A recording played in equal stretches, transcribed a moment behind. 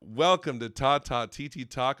Welcome to Ta Ta TT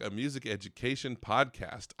Talk, a music education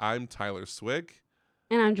podcast. I'm Tyler Swig.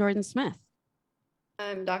 And I'm Jordan Smith.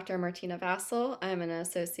 I'm Dr. Martina Vasil. I'm an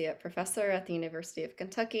associate professor at the University of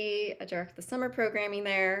Kentucky. I direct the summer programming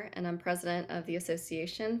there, and I'm president of the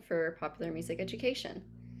Association for Popular Music Education.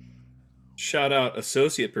 Shout out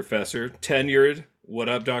associate professor, tenured. What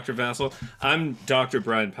up, Dr. Vassal? I'm Dr.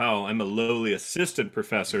 Bryan Powell. I'm a lowly assistant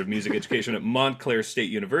professor of music education at Montclair State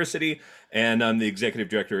University, and I'm the executive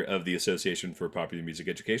director of the Association for Popular Music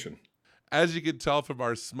Education. As you can tell from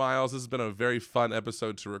our smiles, this has been a very fun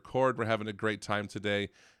episode to record. We're having a great time today.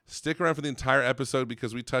 Stick around for the entire episode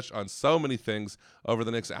because we touched on so many things over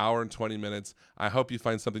the next hour and 20 minutes. I hope you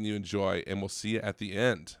find something you enjoy, and we'll see you at the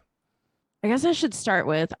end. I guess I should start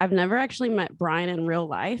with, I've never actually met Bryan in real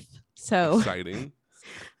life. So exciting.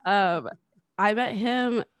 I met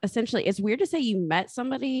him essentially. It's weird to say you met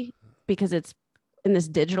somebody because it's in this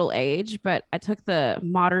digital age, but I took the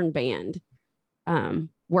modern band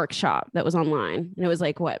workshop that was online, and it was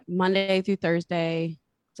like Monday through Thursday,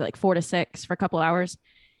 so like 4 to 6 for a couple hours.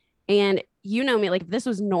 And you know me, like if this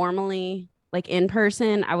was normally like in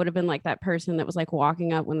person, I would have been like that person that was like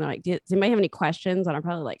walking up when they're like, does anybody have any questions? And I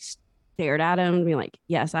probably like stared at him and be like,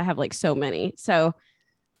 yes, I have like so many. So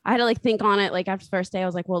I had to like think on it. Like after the first day, I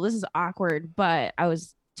was like, well, this is awkward, but I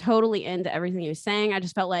was totally into everything he was saying. I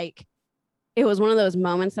just felt like it was one of those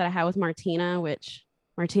moments that I had with Martina,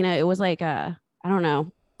 it was like I don't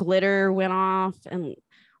know, glitter went off and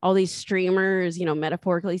all these streamers,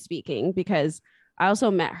 metaphorically speaking, because I also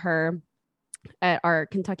met her at our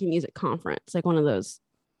Kentucky Music Conference, like one of those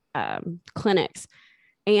clinics.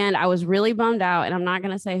 And I was really bummed out. And I'm not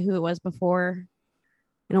going to say who it was before,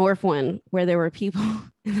 an orphan, where there were people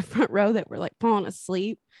in the front row that were like falling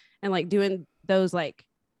asleep and like doing those like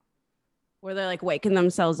where they're like waking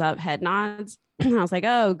themselves up head nods. And I was like,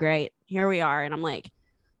 oh, great. Here we are. And I'm like,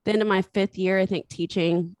 the end of my 5th year, I think,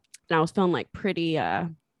 teaching. And I was feeling like pretty, I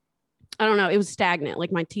don't know, it was stagnant.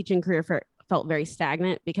 Like my teaching career felt very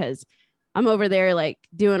stagnant because I'm over there like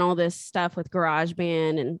doing all this stuff with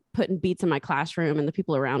GarageBand and putting beats in my classroom. And the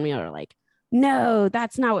people around me are like, no,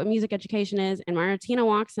 that's not what music education is. And Martina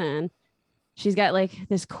walks in. She's got like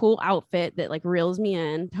this cool outfit that like reels me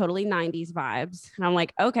in, totally 90s vibes. And I'm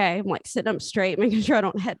like, okay, I'm like sitting up straight, making sure I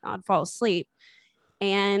don't head nod, fall asleep.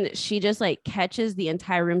 And she just like catches the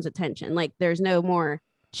entire room's attention. Like there's no more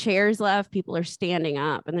chairs left. People are standing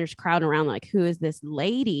up and there's crowding around like, who is this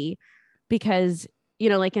lady? Because,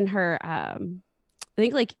 like in her, I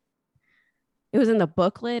think like it was in the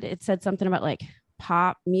booklet. It said something about like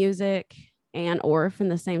pop music and Orff in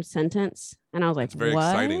the same sentence. And I was like, it's very what?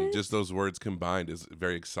 exciting. Just those words combined is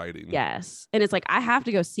very exciting. Yes. And it's like, I have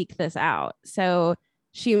to go seek this out. So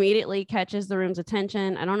she immediately catches the room's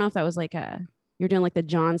attention. I don't know if that was like you're doing like the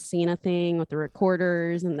John Cena thing with the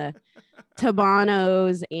recorders and the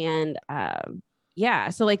Tabanos. And yeah,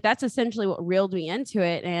 so like that's essentially what reeled me into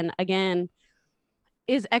it. And again,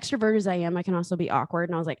 as extrovert as I am, I can also be awkward.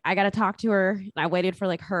 And I was like, I got to talk to her. And I waited for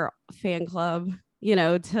like her fan club,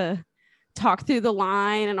 to talk through the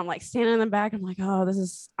line. And I'm like standing in the back. I'm like, oh,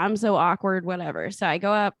 I'm so awkward, whatever. So I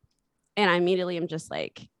go up and I immediately am just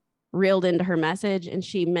like reeled into her message. And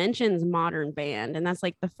she mentions modern band. And that's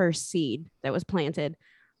like the first seed that was planted.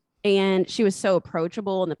 And she was so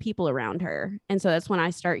approachable and the people around her. And so that's when I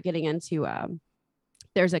start getting into,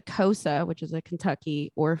 there's a COSA, which is a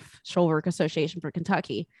Kentucky Orff Shoulder Association for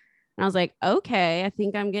Kentucky. And I was like, okay, I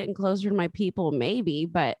think I'm getting closer to my people, maybe.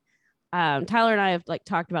 But Tyler and I have like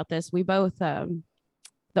talked about this. We both, the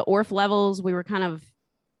Orff levels, we were kind of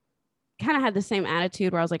had the same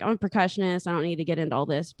attitude where I was like, I'm a percussionist. I don't need to get into all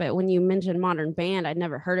this. But when you mentioned modern band, I'd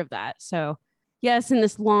never heard of that. So yes, in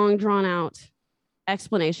this long drawn out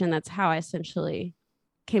explanation, that's how I essentially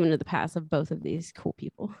came into the paths of both of these cool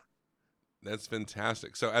people. That's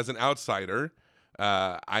fantastic. So as an outsider,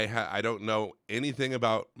 I don't know anything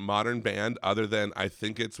about modern band other than I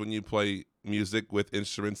think it's when you play music with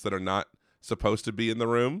instruments that are not supposed to be in the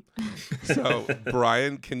room. So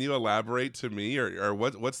Bryan, can you elaborate to me or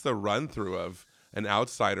what's the run through of an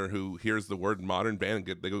outsider who hears the word modern band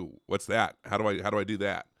and they go, what's that? How do I do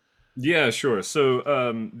that? Yeah, sure. So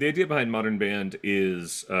the idea behind modern band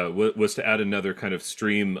is was to add another kind of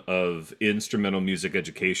stream of instrumental music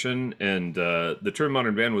education, and the term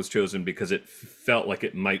modern band was chosen because it felt like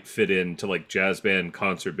it might fit into like jazz band,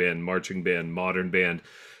 concert band, marching band, modern band.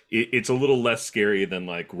 It's a little less scary than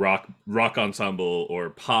like rock ensemble or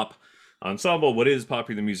pop ensemble. What is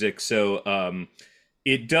popular music? So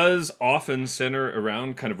it does often center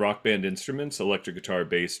around kind of rock band instruments, electric guitar,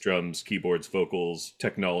 bass, drums, keyboards, vocals,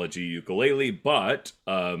 technology, ukulele. But,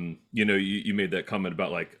 you made that comment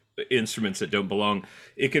about like instruments that don't belong.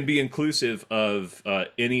 It can be inclusive of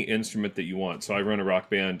any instrument that you want. So I run a rock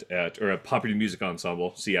band or a popular music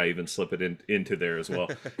ensemble. See, I even slip it into there as well.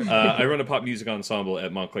 I run a pop music ensemble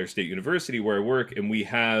at Montclair State University where I work, and we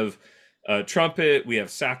have trumpet, we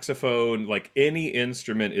have saxophone, like any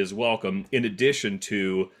instrument is welcome, in addition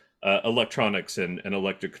to electronics and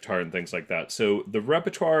electric guitar and things like that. So the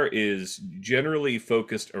repertoire is generally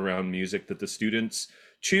focused around music that the students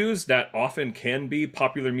choose that often can be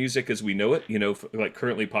popular music as we know it, like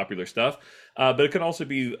currently popular stuff. But it can also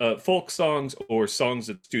be folk songs or songs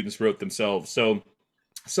that students wrote themselves. So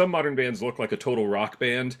some modern bands look like a total rock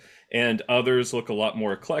band, and others look a lot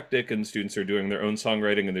more eclectic, and students are doing their own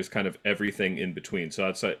songwriting, and there's kind of everything in between. So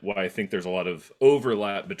that's why I think there's a lot of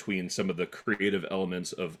overlap between some of the creative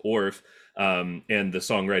elements of ORF and the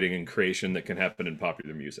songwriting and creation that can happen in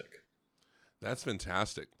popular music. That's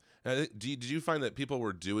fantastic. Did you find that people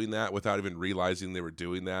were doing that without even realizing they were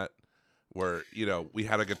doing that? Where, we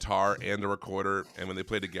had a guitar and a recorder, and when they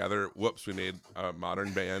played together, whoops, we made a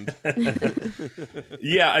modern band.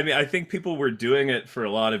 Yeah, I mean, I think people were doing it for a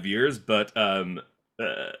lot of years, but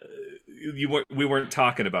we weren't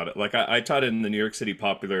talking about it. Like I taught in the New York City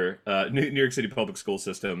New York City public school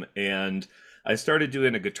system, and I started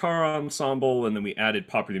doing a guitar ensemble, and then we added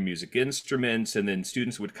popular music instruments, and then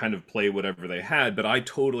students would kind of play whatever they had. But I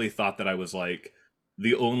totally thought that I was like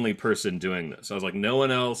the only person doing this. I was like, no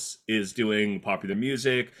one else is doing popular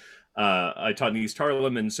music. I taught in East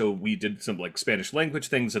Harlem, and so we did some like Spanish language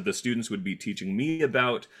things that the students would be teaching me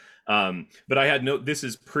about. But I had this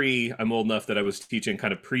is I'm old enough that I was teaching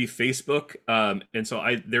kind of pre-Facebook. And so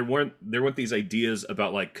there weren't these ideas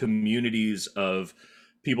about like communities of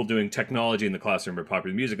people doing technology in the classroom or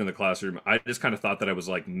popular music in the classroom. I just kind of thought that I was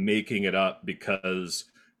like making it up because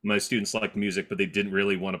my students liked music, but they didn't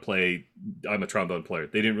really want to play. I'm a trombone player.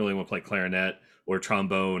 They didn't really want to play clarinet or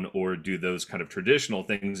trombone or do those kind of traditional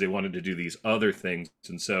things. They wanted to do these other things.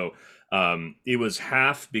 And so it was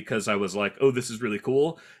half because I was like, oh, this is really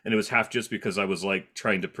cool. And it was half just because I was like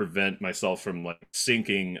trying to prevent myself from like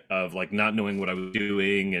sinking of like not knowing what I was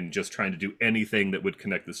doing and just trying to do anything that would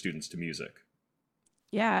connect the students to music.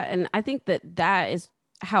 Yeah. And I think that is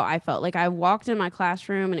how I felt. Like I walked in my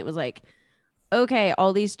classroom and it was like, okay,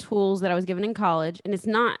 all these tools that I was given in college, and it's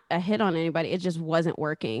not a hit on anybody, it just wasn't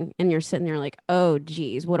working. And you're sitting there like, oh,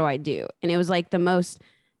 geez, what do I do? And it was like the most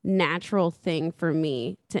natural thing for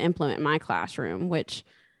me to implement in my classroom, which,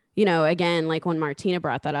 again, like when Martina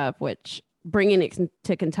brought that up, which bringing it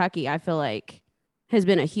to Kentucky, I feel like has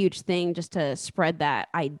been a huge thing just to spread that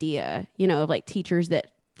idea, of like teachers that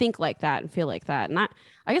think like that and feel like that. And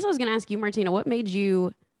I guess I was going to ask you, Martina, what made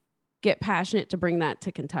you get passionate to bring that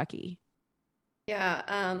to Kentucky?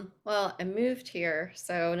 Yeah, well, I moved here,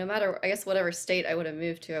 so no matter, I guess, whatever state I would have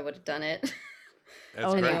moved to, I would have done it.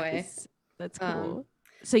 That's great. Anyway, nice. That's cool. um,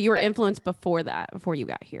 So you were but influenced before you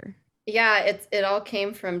got here. yeah, it all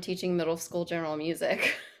came from teaching middle school general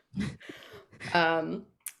music. Um,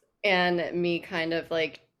 and me kind of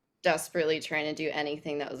like desperately trying to do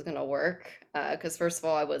anything that was going to work. Because first of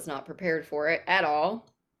all, I was not prepared for it at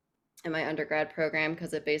all in my undergrad program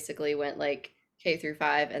because it basically went like K through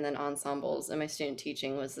 5 and then ensembles, and my student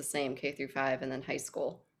teaching was the same K through 5 and then high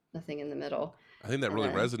school, nothing in the middle. I think that And really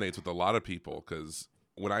then resonates with a lot of people because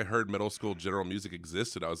when I heard middle school general music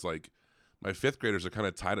existed, I was like, my fifth graders are kind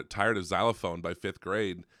of tired of xylophone by fifth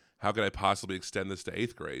grade. How could I possibly extend this to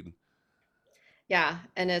eighth grade? yeah,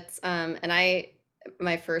 and it's and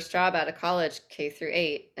my first job out of college, K through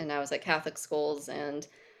 8, and I was at Catholic schools, and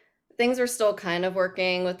things were still kind of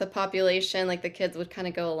working with the population. Like the kids would kind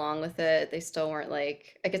of go along with it. They still weren't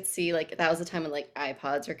like, I could see like that was the time when like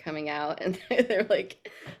iPods were coming out and they're like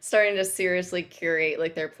starting to seriously curate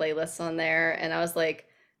like their playlists on there. And I was like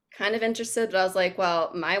kind of interested, but I was like,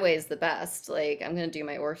 well, my way is the best. Like I'm going to do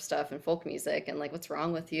my ORF stuff and folk music, and like, what's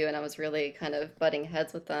wrong with you? And I was really kind of butting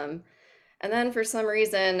heads with them. And then for some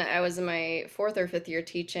reason, I was in my fourth or fifth year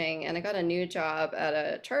teaching, and I got a new job at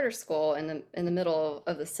a charter school in the middle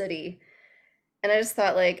of the city. And I just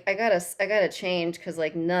thought like I gotta change because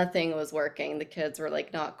like nothing was working. The kids were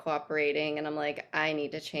like not cooperating, and I'm like, I need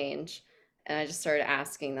to change. And I just started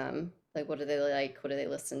asking them like, what do they like? What do they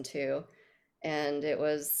listen to? And it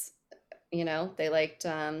was, they liked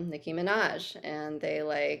Nicki Minaj, and they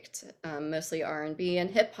liked mostly R&B and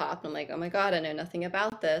hip hop. I'm like, oh my God, I know nothing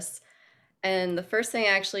about this. And the first thing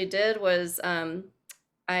I actually did was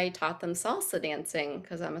I taught them salsa dancing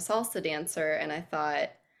because I'm a salsa dancer. And I thought,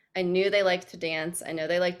 I knew they liked to dance. I know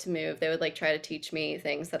they like to move. They would like try to teach me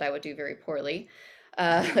things that I would do very poorly,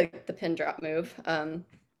 like the pin drop move.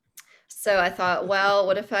 So I thought, well,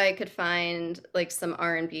 what if I could find like some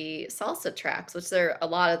R&B salsa tracks, which there are a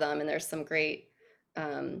lot of them, and there's some great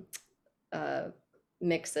um, uh,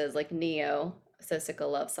 mixes like Neo, So Sick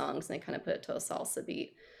of Love songs, and they kind of put it to a salsa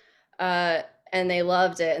beat. Uh, and they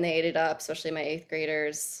loved it and they ate it up, especially my eighth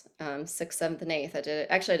graders, sixth, seventh, and eighth. I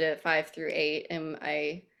did it 5 through 8, and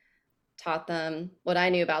I taught them what I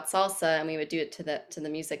knew about salsa, and we would do it to the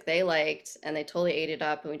music they liked, and they totally ate it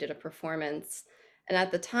up, and we did a performance. And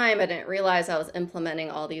at the time, I didn't realize I was implementing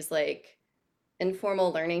all these like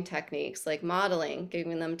informal learning techniques, like modeling,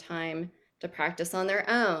 giving them time to practice on their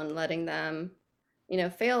own, letting them,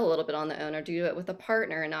 fail a little bit on their own or do it with a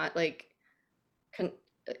partner, not like con-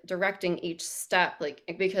 directing each step. Like,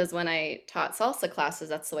 because when I taught salsa classes,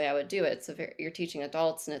 that's the way I would do it. So you're teaching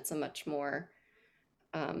adults, and it's a much more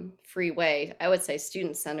free way, I would say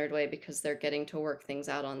student-centered way, because they're getting to work things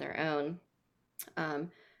out on their own.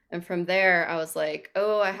 Um, and from there, I was like,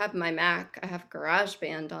 oh, I have my Mac. I have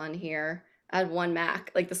GarageBand on here. I had one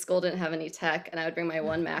Mac. Like, the school didn't have any tech, and I would bring my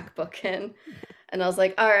one MacBook in. And I was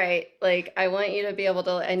like, all right, like, I want you to be able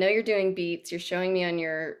to, I know you're doing beats. You're showing me on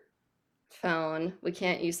your phone. We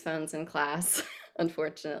can't use phones in class,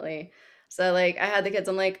 unfortunately. So, like, I had the kids,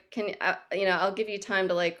 I'm like, I'll give you time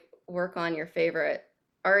to, like, work on your favorite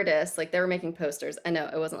artists. Like, they were making posters. I know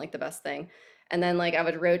it wasn't like the best thing. And then like I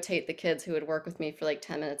would rotate the kids who would work with me for like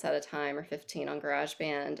 10 minutes at a time or 15 on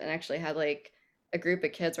GarageBand, and actually had like a group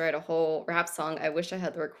of kids write a whole rap song. I wish I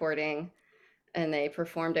had the recording, and they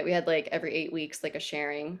performed it. We had like every 8 weeks, like a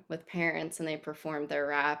sharing with parents, and they performed their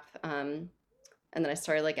rap. And then I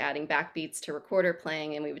started like adding backbeats to recorder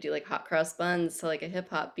playing, and we would do like hot cross buns to like a hip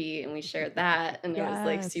hop beat, and we shared that, and it was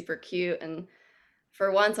like Yes. super cute. And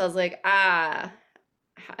for once I was like,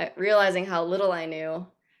 realizing how little I knew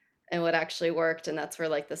and what actually worked. And that's where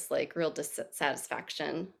like this like real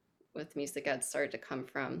dissatisfaction with music ed started to come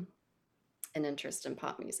from, an interest in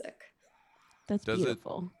pop music. That's Does it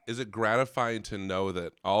beautiful. is it gratifying to know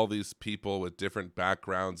that all these people with different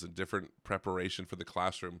backgrounds and different preparation for the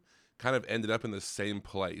classroom kind of ended up in the same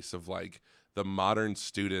place of like the modern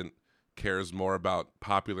student cares more about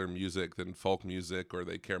popular music than folk music, or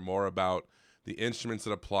they care more about the instruments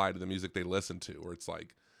that apply to the music they listen to, or it's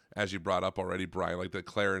like, as you brought up already, Bryan, like the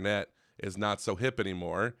clarinet is not so hip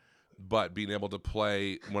anymore, but being able to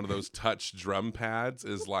play one of those touch drum pads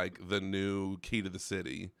is like the new key to the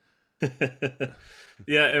city.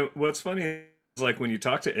 Yeah, and what's funny is like when you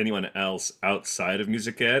talk to anyone else outside of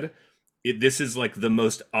music ed, this is like the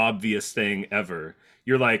most obvious thing ever.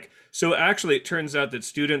 You're like, so actually, it turns out that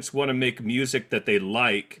students want to make music that they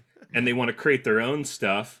like, and they want to create their own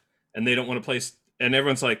stuff, and they don't want to play. And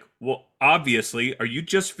everyone's like, well, obviously, are you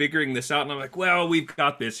just figuring this out? And I'm like, well, we've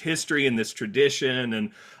got this history and this tradition,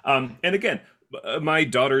 and again, my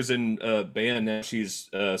daughter's in a band now. She's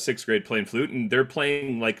sixth grade playing flute, and they're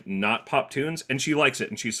playing like not pop tunes, and she likes it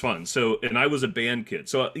and she's fun. So, and I was a band kid,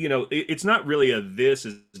 so it's not really a this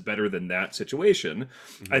is better than that situation.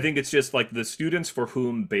 I think it's just like the students for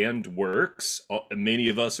whom band works. Many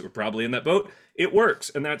of us are probably in that boat. It works,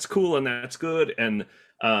 and that's cool, and that's good, and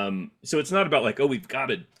so it's not about like, oh, we've got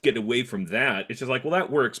to get away from that. It's just like, well,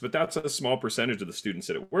 that works, but that's a small percentage of the students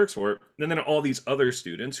that it works for. And then all these other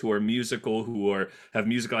students who are musical, have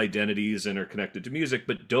musical identities and are connected to music,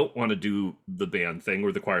 but don't want to do the band thing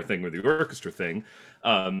or the choir thing or the orchestra thing.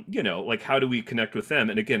 Like how do we connect with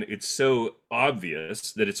them? And again, it's so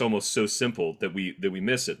obvious that it's almost so simple that we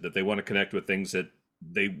miss it, that they want to connect with things that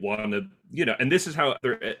they want to, and this is how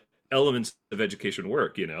other elements of education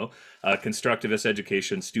work. Constructivist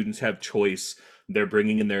education, students have choice. They're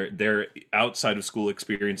bringing in their outside of school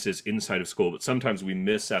experiences inside of school, but sometimes we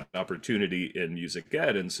miss that opportunity in music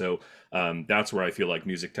ed. And so that's where I feel like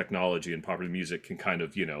music technology and popular music can kind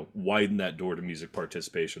of widen that door to music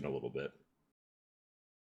participation a little bit.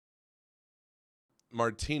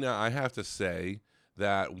 Martina, I have to say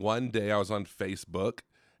that one day I was on Facebook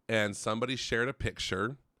and somebody shared a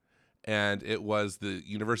picture, and it was the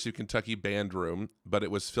University of Kentucky band room, but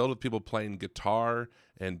it was filled with people playing guitar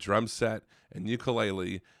and drum set and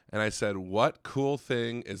ukulele. And I said, what cool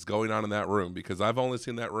thing is going on in that room? Because I've only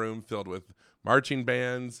seen that room filled with marching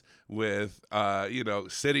bands, with,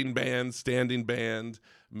 sitting band, standing band,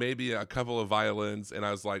 maybe a couple of violins. And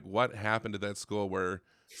I was like, what happened at that school where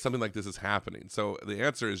something like this is happening? So the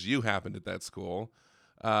answer is you happened at that school.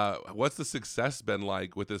 What's the success been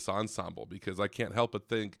like with this ensemble? Because I can't help but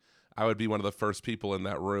think I would be one of the first people in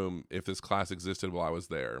that room if this class existed while I was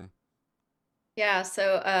there. Yeah,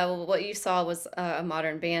 so what you saw was a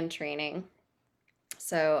modern band training.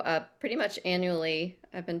 So pretty much annually,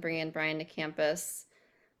 I've been bringing Bryan to campus.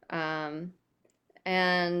 Um,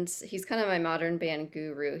 and he's kind of my modern band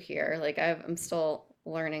guru here. Like I'm still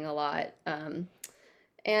learning a lot.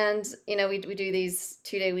 And we do these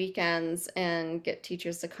 2-day weekends and get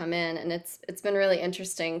teachers to come in, and it's been really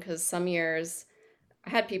interesting because some years I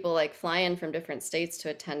had people like fly in from different states to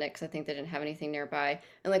attend it because I think they didn't have anything nearby.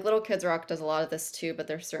 And like Little Kids Rock does a lot of this too, but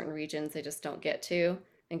there's certain regions they just don't get to.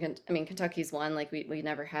 And I mean, Kentucky's one. Like we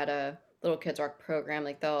never had a Little Kids Rock program.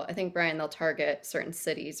 Like I think Brian, they'll target certain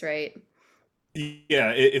cities, right?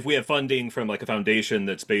 Yeah, if we have funding from like a foundation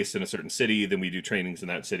that's based in a certain city, then we do trainings in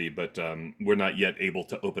that city. But we're not yet able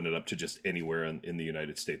to open it up to just anywhere in the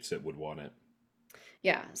United States that would want it.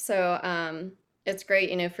 Yeah. So it's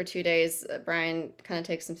great, for 2 days. Brian kind of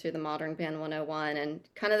takes them through the Modern Band 101 and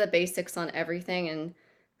kind of the basics on everything and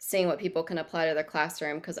seeing what people can apply to their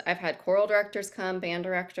classroom. Because I've had choral directors come, band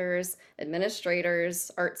directors, administrators,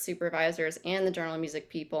 art supervisors, and the general music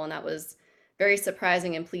people. And that was very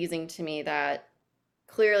surprising and pleasing to me that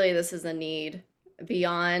clearly this is a need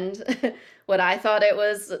beyond what I thought it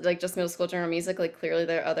was, like just middle school general music. Like clearly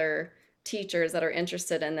there are other teachers that are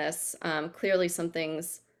interested in this. Clearly some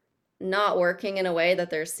things not working in a way that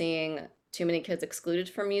they're seeing too many kids excluded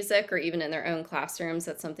from music, or even in their own classrooms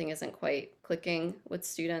that something isn't quite clicking with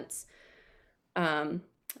students. Um,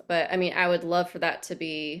 but I mean, I would love for that to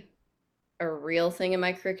be a real thing in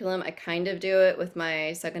my curriculum. I kind of do it with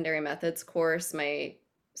my secondary methods course. My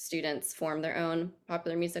students form their own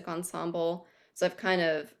popular music ensemble. So I've kind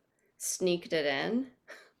of sneaked it in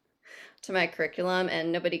to my curriculum,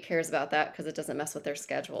 and nobody cares about that because it doesn't mess with their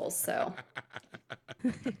schedules. So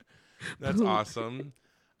That's awesome.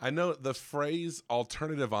 I know the phrase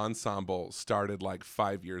alternative ensemble started like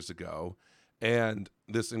 5 years ago, and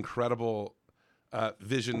this incredible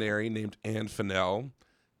visionary named Ann Fennell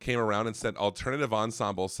came around and said alternative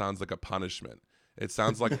ensemble sounds like a punishment. It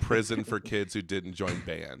sounds like prison for kids who didn't join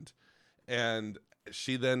band. And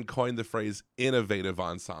she then coined the phrase innovative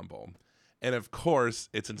ensemble. And of course,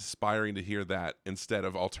 it's inspiring to hear that instead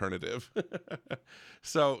of alternative.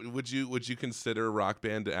 So, would you consider Rock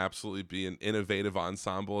Band to absolutely be an innovative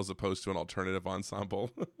ensemble as opposed to an alternative ensemble?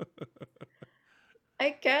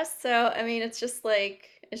 I guess so. I mean, it's just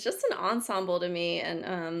an ensemble to me,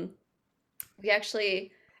 and we actually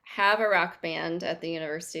have a rock band at the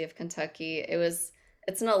University of Kentucky.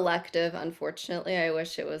 It's an elective, unfortunately. I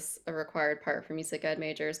wish it was a required part for music ed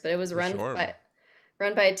majors, but it was For sure.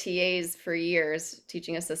 run by TAs for years,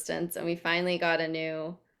 teaching assistants, and we finally got a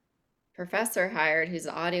new professor hired who's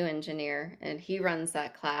an audio engineer, and he runs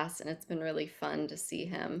that class, and it's been really fun to see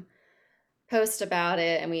him post about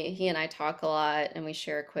it. And he and I talk a lot, and we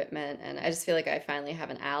share equipment, and I just feel like I finally have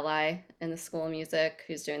an ally in the School of Music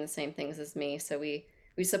who's doing the same things as me. So we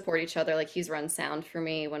support each other. Like he's run sound for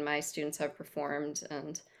me when my students have performed,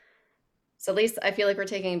 and so at least I feel like we're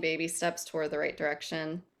taking baby steps toward the right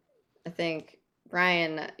direction. I think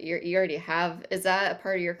Brian, you already have, is that a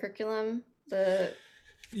part of your curriculum? The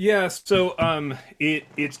Yeah, so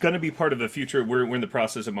it's going to be part of the future. We're in the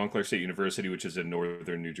process at Montclair State University, which is in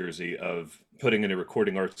northern New Jersey, of putting in a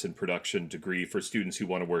recording arts and production degree for students who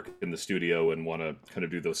want to work in the studio and want to kind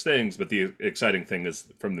of do those things. But the exciting thing is,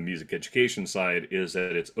 from the music education side, is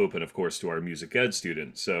that it's open, of course, to our music ed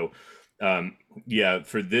students. So yeah,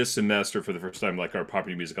 for this semester, for the first time, like our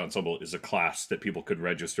property music ensemble is a class that people could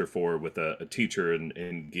register for with a teacher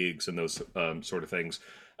and gigs and those sort of things.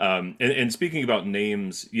 And speaking about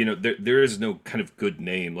names, there is no kind of good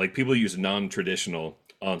name. Like people use non-traditional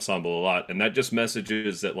ensemble a lot, and that just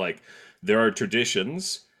messages that like there are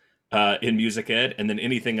traditions in music ed, and then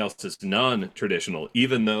anything else is non-traditional.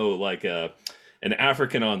 Even though like an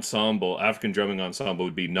African drumming ensemble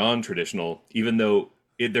would be non-traditional, even though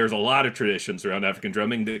there's a lot of traditions around African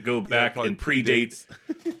drumming that go back and predates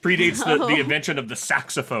the invention of the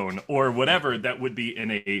saxophone or whatever that would be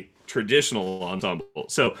in a traditional ensemble.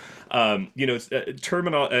 So,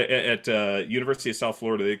 terminal at University of South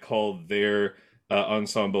Florida, they call their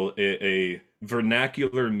ensemble a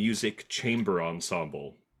vernacular music chamber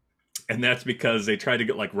ensemble. And that's because they try to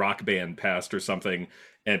get like rock band passed or something,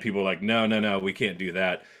 and people are like, no, we can't do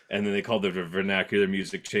that. And then they called it a vernacular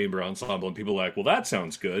music chamber ensemble, and people are like, well, that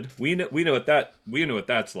sounds good. We know what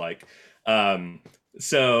that's like. And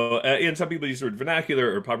some people use the word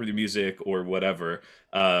vernacular or popular music or whatever.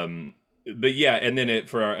 But yeah, and then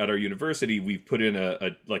at our university, we've put in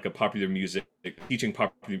a popular music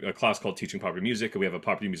a class called Teaching Popular Music, and we have a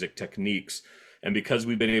popular music techniques. And because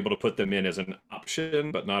we've been able to put them in as an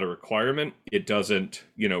option, but not a requirement, it doesn't,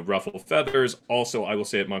 ruffle feathers. Also, I will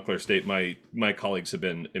say at Montclair State, my colleagues have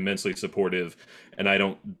been immensely supportive, and I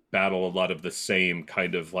don't battle a lot of the same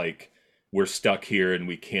kind of like, we're stuck here and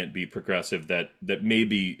we can't be progressive that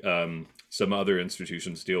maybe some other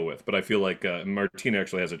institutions deal with. But I feel like Martina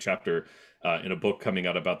actually has a chapter in a book coming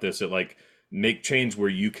out about this, that like make change where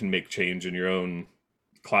you can make change in your own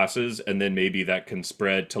classes, and then maybe that can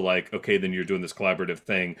spread to like, okay, then you're doing this collaborative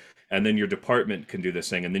thing, and then your department can do this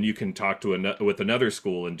thing, and then you can talk to with another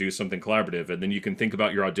school and do something collaborative, and then you can think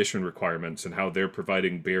about your audition requirements and how they're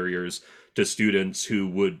providing barriers to students who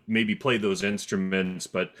would maybe play those instruments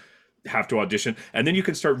but have to audition, and then you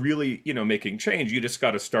can start really, making change. You just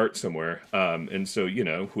got to start somewhere. And so,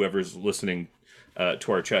 whoever's listening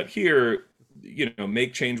to our chat here,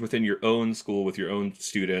 make change within your own school with your own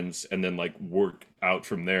students, and then like work out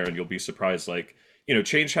from there, and you'll be surprised. Like,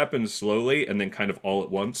 change happens slowly and then kind of all at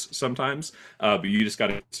once sometimes, but you just got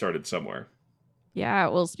to get started somewhere. Yeah.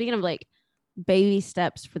 Well, speaking of like baby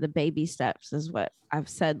steps for the baby steps is what I've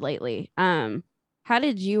said lately. How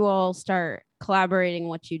did you all start collaborating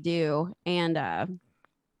what you do? And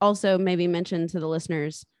also maybe mention to the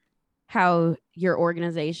listeners how your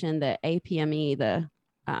organization, the APME, the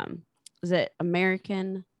is it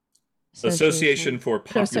American Association for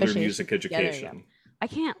Popular Music Education. I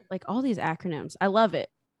can't, like, all these acronyms. I love it.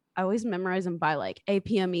 I always memorize them by like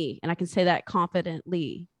APME, and I can say that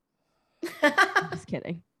confidently. I'm just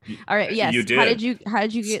kidding. All right. Yes. You did. How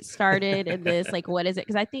did you get started in this? Like, what is it?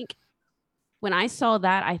 Because I think when I saw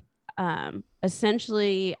that, I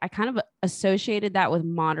essentially I kind of associated that with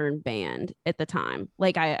modern band at the time.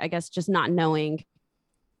 Like, I guess just not knowing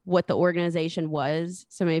what the organization was.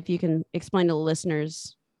 So maybe if you can explain to the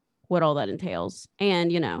listeners what all that entails.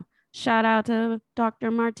 And, shout out to Dr.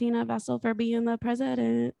 Martina Vasil for being the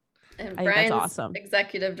president. And I think Bryan's that's awesome.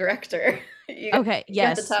 Executive director. Okay.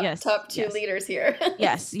 Yes. The top two leaders here.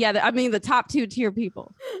 Yes. Yeah. I mean, the top 2-tier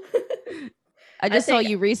people. I just saw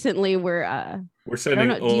you recently were we're sending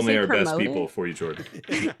only our best people for you, Jordan.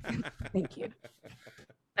 Thank you.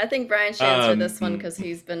 I think Bryan should answer this one because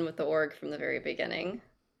he's been with the org from the very beginning.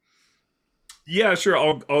 Yeah, sure.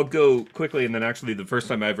 I'll go quickly, and then actually the first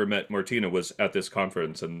time I ever met Martina was at this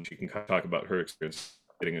conference, and she can kind of talk about her experience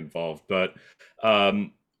getting involved. But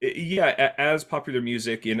yeah, as popular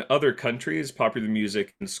music in other countries, popular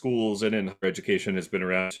music in schools and in higher education has been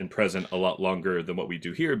around and present a lot longer than what we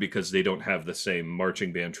do here, because they don't have the same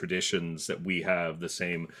marching band traditions that we have, the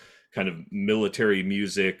same kind of military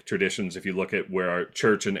music traditions. If you look at where our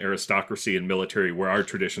church and aristocracy and military, where our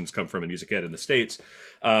traditions come from in music ed in the States.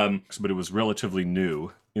 But it was relatively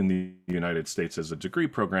new in the United States as a degree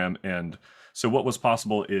program. And so what was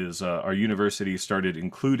possible is our university started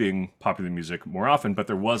including popular music more often, but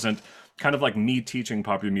there wasn't kind of like me teaching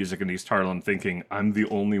popular music in East Harlem thinking I'm the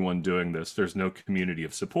only one doing this. There's no community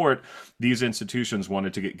of support. These institutions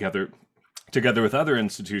wanted to get together with other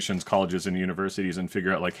institutions, colleges and universities, and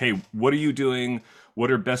figure out like, hey, what are you doing?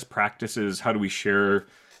 What are best practices? How do we share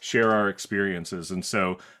our experiences? And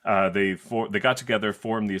so they got together,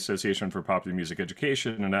 formed the Association for Popular Music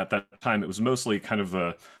Education. And at that time, it was mostly kind of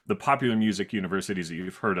the popular music universities that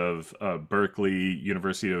you've heard of, Berkeley,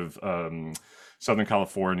 University of Southern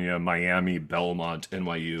California, Miami, Belmont,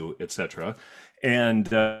 NYU, etc. And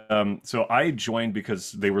so I joined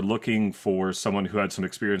because they were looking for someone who had some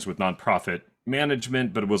experience with nonprofit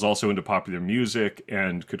management, but was also into popular music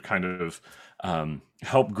and could kind of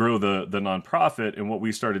help grow the nonprofit. And what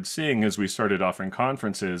we started seeing as we started offering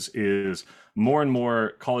conferences is more and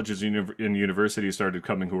more colleges and universities started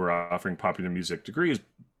coming who were offering popular music degrees.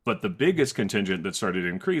 But the biggest contingent that started to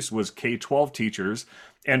increase was K-12 teachers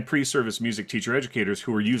and pre-service music teacher educators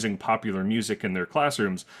who were using popular music in their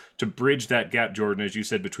classrooms to bridge that gap, Jordan, as you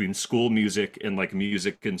said, between school music and like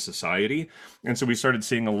music in society. And so we started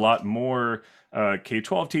seeing a lot more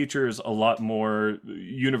K-12 teachers, a lot more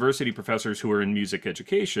university professors who are in music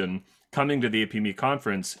education coming to the APME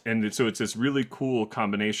conference. And so it's this really cool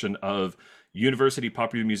combination of university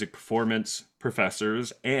popular music performance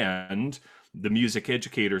professors and the music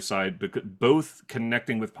educator side, both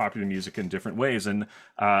connecting with popular music in different ways. And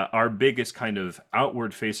our biggest kind of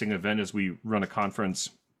outward facing event is we run a conference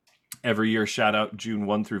every year, shout out June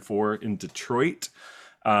 1 through 4 in Detroit,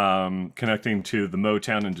 connecting to the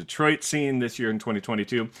Motown and Detroit scene this year in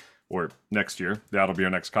 2022, or next year. That'll be our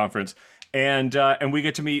next conference. And we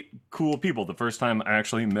get to meet cool people. The first time I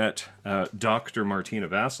actually met Dr. Martina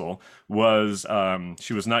Vasil was,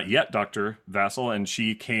 she was not yet Dr. Vasil, and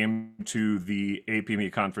she came to the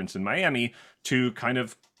APME conference in Miami to kind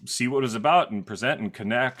of see what it was about and present and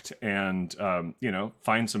connect and,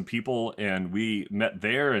 find some people. And we met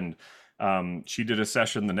there, and she did a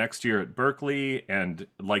session the next year at Berkeley. And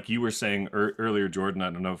like you were saying earlier, Jordan, I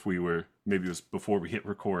don't know if maybe it was before we hit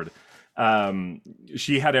record,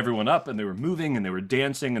 she had everyone up and they were moving and they were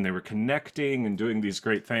dancing and they were connecting and doing these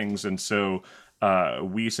great things. And so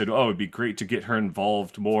we said, oh, it'd be great to get her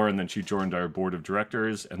involved more. And then she joined our board of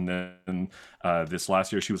directors. And then this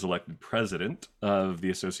last year, she was elected president of the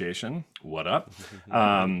association. What up?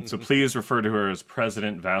 So please refer to her as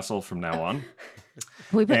President Vasil from now on.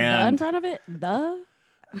 We put the in front of it? The?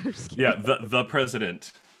 Yeah, the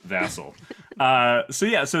President Vasil.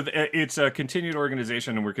 So it's a continued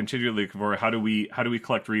organization, and we're continually looking for how do we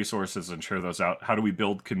collect resources and share those out? How do we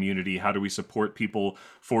build community? How do we support people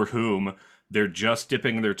for whom they're just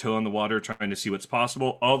dipping their toe in the water, trying to see what's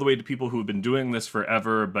possible, all the way to people who have been doing this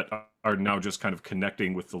forever, but are now just kind of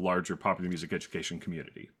connecting with the larger popular music education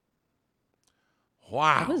community.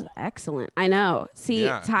 Wow. That was excellent. I know. See,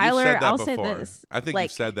 Yeah, Tyler, I'll before. say this. I think you've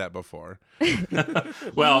said that before.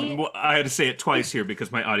 Well, I had to say it twice here because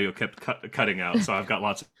my audio kept cutting out, so I've got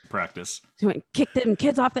lots of practice. Kick them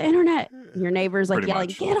kids off the internet. Your neighbor's like Pretty yelling,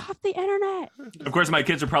 much. get off the internet. Of course, my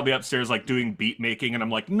kids are probably upstairs like doing beat making, and I'm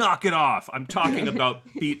like, knock it off. I'm talking about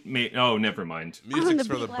beat make. Oh, never mind. Music's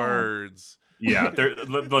for the birds. Yeah,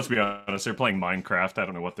 let's be honest. They're playing Minecraft. I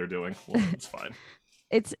don't know what they're doing. Well, it's fine.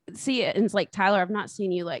 It's like, Tyler, I've not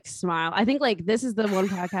seen you like smile. I think like this is the one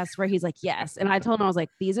podcast where he's like, yes. And I told him, I was like,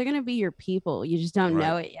 these are going to be your people. You just don't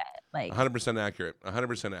know it yet. Like 100% accurate.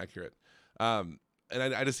 100% accurate. And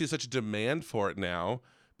I just see such a demand for it now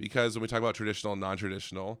because when we talk about traditional and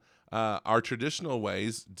non-traditional, our traditional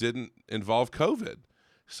ways didn't involve COVID.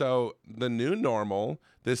 So the new normal,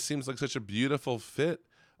 this seems like such a beautiful fit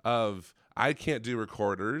of I can't do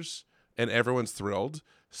recorders and everyone's thrilled.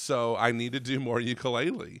 So I need to do more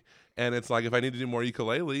ukulele. And it's like, if I need to do more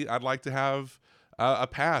ukulele, I'd like to have a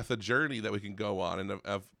path, a journey that we can go on. And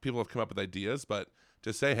people have come up with ideas, but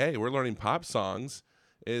to say, hey, we're learning pop songs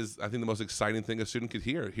is, I think, the most exciting thing a student could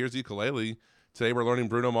hear. Here's ukulele. Today we're learning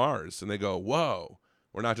Bruno Mars. And they go, whoa,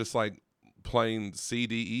 we're not just like playing C,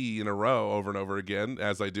 D, E in a row over and over again,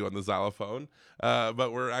 as I do on the xylophone.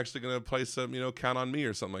 But we're actually going to play some, Count on Me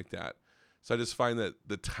or something like that. So I just find that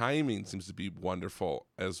the timing seems to be wonderful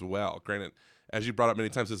as well. Granted, as you brought up many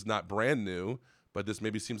times, it's not brand new, but this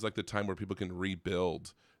maybe seems like the time where people can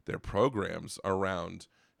rebuild their programs around,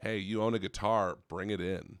 hey, you own a guitar, bring it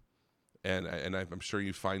in. And I'm sure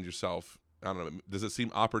you find yourself, I don't know, does it seem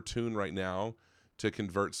opportune right now to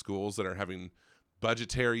convert schools that are having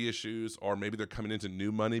budgetary issues, or maybe they're coming into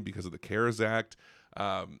new money because of the CARES Act?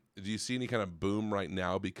 Do you see any kind of boom right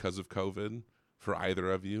now because of COVID for either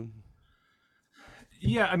of you?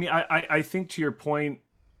 Yeah, I mean, I think to your point,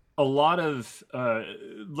 a lot of,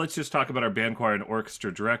 let's just talk about our band, choir, and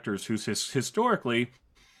orchestra directors who historically,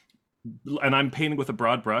 and I'm painting with a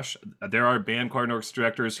broad brush, there are band, choir, and orchestra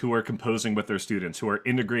directors who are composing with their students, who are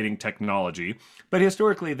integrating technology, but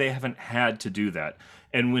historically they haven't had to do that.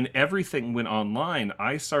 And when everything went online,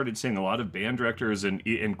 I started seeing a lot of band directors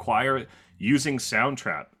and choir using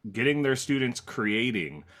Soundtrap, getting their students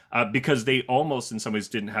creating, because they almost in some ways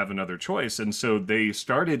didn't have another choice. And so they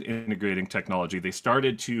started integrating technology. They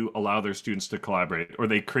started to allow their students to collaborate, or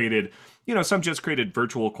they created, some just created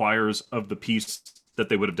virtual choirs of the piece that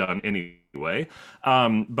they would have done anyway.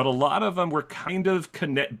 But a lot of them were kind of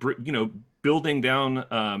building down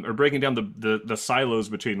or breaking down the silos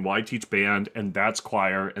between why teach band and that's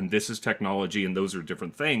choir and this is technology and those are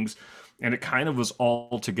different things. And it kind of was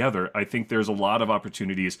all together. I think there's a lot of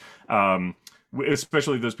opportunities,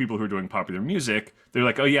 especially those people who are doing popular music. They're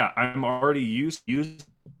like, oh yeah, I'm already used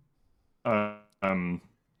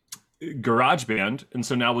GarageBand, and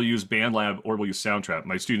so now we'll use BandLab or we'll use Soundtrap.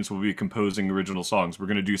 My students will be composing original songs. We're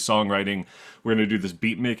going to do songwriting. We're going to do this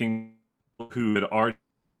beat making. Who had already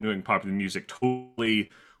doing popular music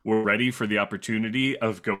totally were ready for the opportunity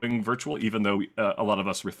of going virtual, even though a lot of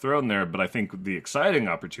us were thrown there. But I think the exciting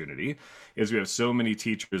opportunity is we have so many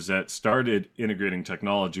teachers that started integrating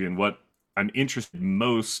technology. And what I'm interested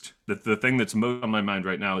most, the thing that's most on my mind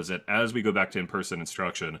right now is that as we go back to in-person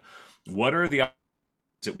instruction, what are the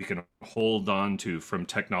that we can hold on to from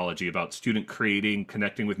technology about student creating,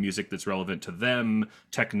 connecting with music that's relevant to them,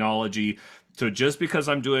 technology. So just because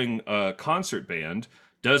I'm doing a concert band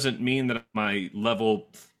doesn't mean that my level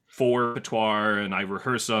 4 repertoire and I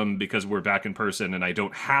rehearse them because we're back in person and I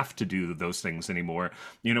don't have to do those things anymore.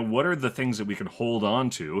 What are the things that we can hold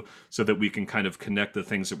on to so that we can kind of connect the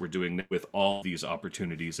things that we're doing with all these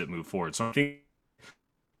opportunities that move forward? So I think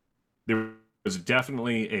there was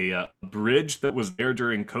definitely a bridge that was there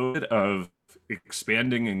during COVID of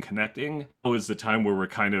expanding and connecting. It was the time where we're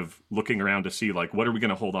kind of looking around to see, like, what are we going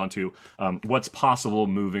to hold on to? What's possible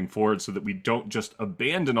moving forward so that we don't just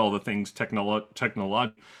abandon all the things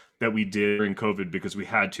technology that we did during COVID because we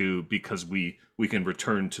had to, because we can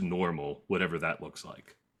return to normal, whatever that looks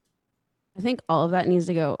like. I think all of that needs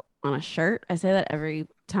to go on a shirt. I say that every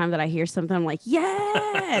time that I hear something. I'm like,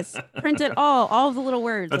 yes, print it all of the little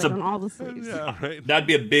words That's like on all the sleeves. Yeah, right. That'd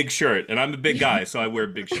be a big shirt, and I'm a big guy, so I wear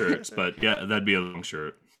big shirts. But yeah, that'd be a long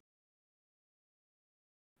shirt.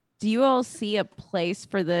 Do you all see a place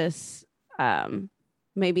for this,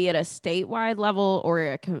 maybe at a statewide level,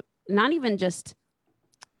 or not even just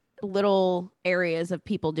little areas of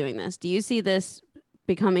people doing this? Do you see this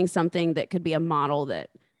becoming something that could be a model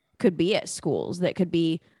that could be at schools, that could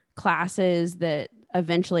be classes that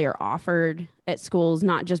eventually are offered at schools,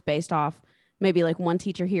 not just based off maybe like one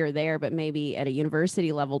teacher here or there, but maybe at a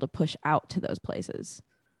university level to push out to those places?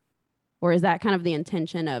 Or is that kind of the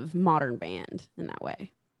intention of modern band in that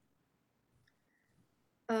way?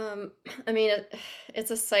 I mean,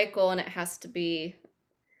 it's a cycle, and it has to be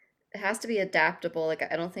adaptable. Like,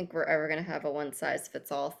 I don't think we're ever going to have a one size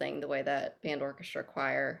fits all thing the way that band, orchestra,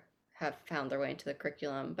 choir have found their way into the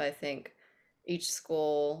curriculum. But I think each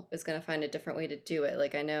school is going to find a different way to do it.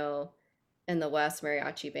 Like, I know in the West,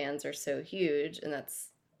 mariachi bands are so huge, and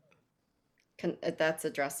that's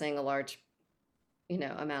addressing a large,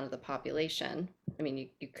 amount of the population. I mean,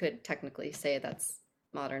 you could technically say that's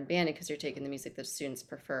modern banding because you're taking the music that students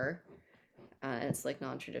prefer, and it's like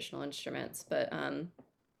non-traditional instruments. But I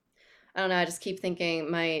don't know. I just keep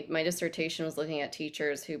thinking my dissertation was looking at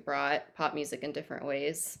teachers who brought pop music in different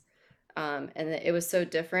ways, and it was so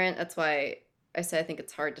different. That's why I say I think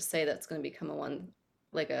it's hard to say that it's going to become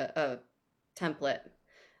a template.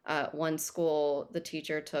 One school, the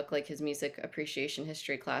teacher took like his music appreciation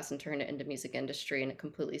history class and turned it into music industry, and it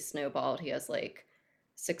completely snowballed. He has like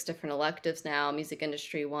 6 different electives now. Music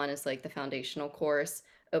industry one is like the foundational course,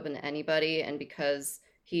 open to anybody, and because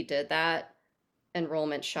he did that,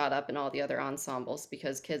 enrollment shot up in all the other ensembles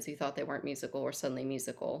because kids who thought they weren't musical were suddenly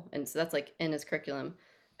musical. And so that's like in his curriculum.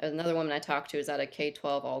 Another woman I talked to is at a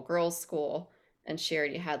K-12 all girls school, and she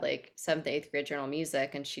already had like 7th to 8th grade general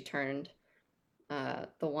music, and she turned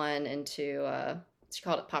the one into, she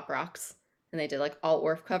called it Pop Rocks. And they did like alt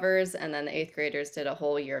Orff covers, and then the 8th graders did a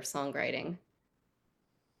whole year of songwriting.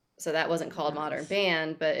 So that wasn't called modern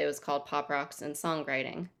band, but it was called Pop Rocks and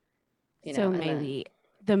songwriting. So maybe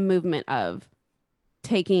the movement of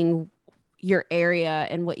taking your area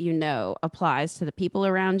and what you know applies to the people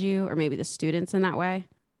around you, or maybe the students in that way.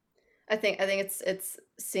 I think it's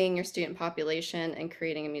seeing your student population and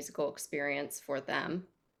creating a musical experience for them,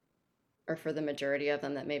 or for the majority of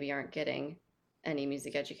them that maybe aren't getting any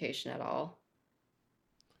music education at all.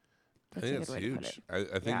 I think that's huge.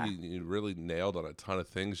 I think you really nailed on a ton of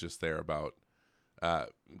things just there about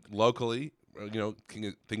locally,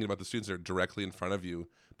 thinking about the students that are directly in front of you.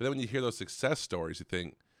 But then when you hear those success stories, you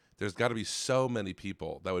think there's got to be so many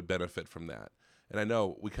people that would benefit from that. And I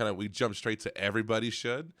know we jump straight to everybody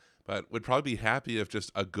should, but would probably be happy if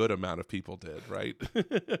just a good amount of people did, right?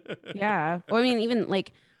 Yeah. Well, I mean, even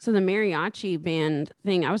like, so the mariachi band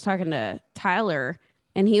thing, I was talking to Tyler,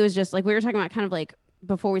 and he was just like, we were talking about kind of like,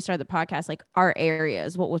 before we started the podcast, like our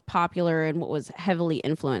areas, what was popular and what was heavily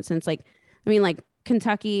influenced. And it's like, I mean, like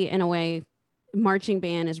Kentucky, in a way, marching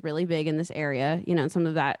band is really big in this area, and some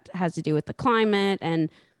of that has to do with the climate and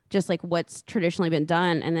just like what's traditionally been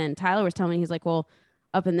done. And then Tyler was telling me, he's like, well,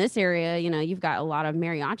 up in this area, you've got a lot of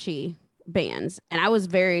mariachi bands. And I was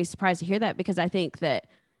very surprised to hear that, because I think that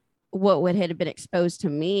what had been exposed to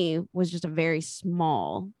me was just a very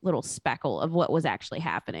small little speckle of what was actually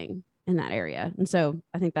happening in that area. And so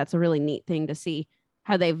I think that's a really neat thing to see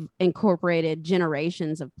how they've incorporated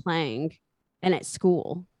generations of playing and at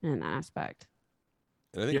school in that aspect.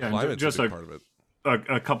 And I think climate's just a big part of it.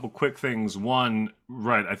 A couple quick things. One,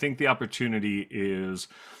 right, I think the opportunity is,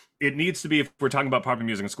 it needs to be, if we're talking about popular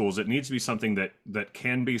music in schools, it needs to be something that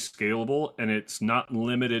can be scalable, and it's not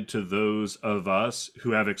limited to those of us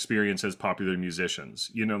who have experience as popular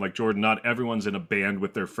musicians. Like Jordan, not everyone's in a band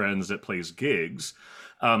with their friends that plays gigs.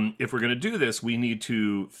 If we're going to do this, we need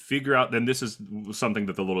to figure out, then this is something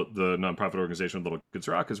that the nonprofit organization Little Kids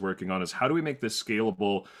Rock is working on, is how do we make this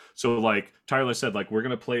scalable? So like Tyler said, like, we're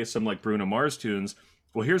going to play some like Bruno Mars tunes.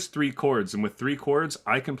 Well, here's 3 chords. And with 3 chords,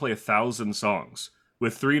 I can play 1,000 songs.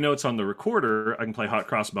 With 3 notes on the recorder, I can play Hot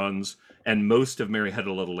Cross Buns and most of Mary Had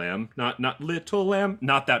a Little Lamb. Not Little Lamb,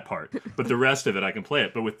 not that part, but the rest of it I can play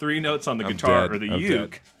it. But with 3 notes on the guitar or the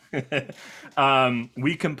uke,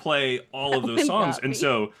 we can play all of those songs. And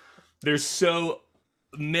so there's so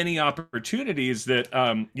many opportunities that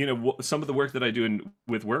some of the work that I do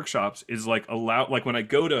with workshops is like when I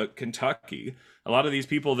go to Kentucky, a lot of these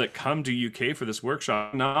people that come to UK for this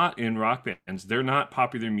workshop, not in rock bands, they're not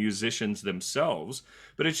popular musicians themselves,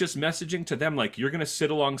 but it's just messaging to them like, you're going to sit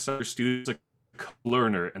alongside your students like a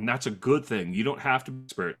learner, and that's a good thing. You don't have to be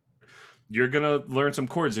expert. you're going to learn some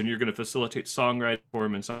chords and you're going to facilitate songwriting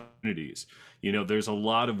performance opportunities. There's a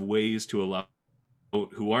lot of ways to allow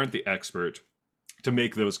who aren't the expert to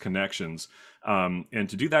make those connections, and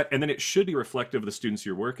to do that. And then it should be reflective of the students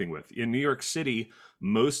you're working with. In New York City,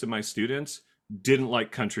 most of my students didn't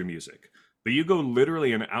like country music. But you go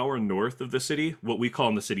literally an hour north of the city, what we call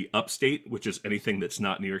in the city upstate, which is anything that's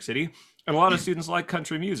not New York City. And a lot of students like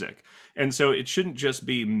country music. And so it shouldn't just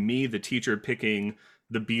be me, the teacher, picking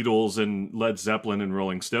the Beatles and Led Zeppelin and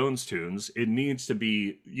Rolling Stones tunes. It needs to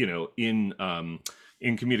be,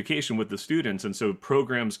 in communication with the students. And so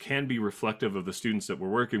programs can be reflective of the students that we're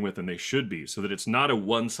working with, and they should be, so that it's not a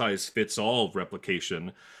one size fits all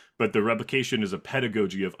replication, but the replication is a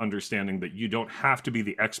pedagogy of understanding that you don't have to be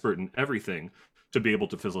the expert in everything to be able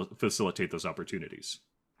to facilitate those opportunities.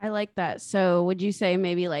 I like that. So would you say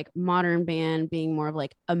maybe like modern band being more of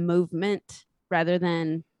like a movement rather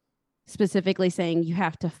than specifically saying you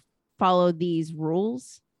have to follow these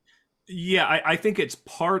rules? Yeah, I think it's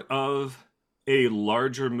part of a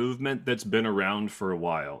larger movement that's been around for a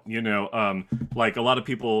while. Like a lot of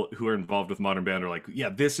people who are involved with modern band are like, yeah,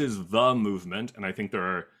 this is the movement. And I think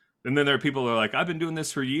and then there are people who are like, I've been doing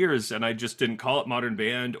this for years and I just didn't call it modern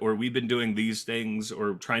band, or we've been doing these things,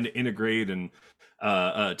 or trying to integrate and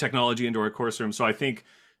technology into our course room. So I think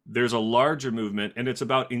there's a larger movement, and it's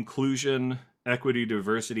about inclusion, equity,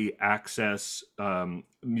 diversity, access,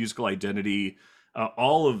 musical identity,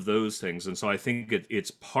 all of those things. And so I think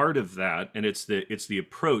it's part of that, and it's the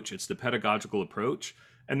approach, it's the pedagogical approach,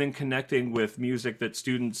 and then connecting with music that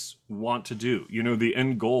students want to do. The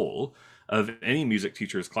end goal of any music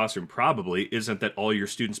teacher's classroom probably isn't that all your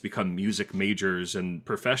students become music majors and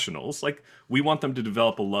professionals. Like, we want them to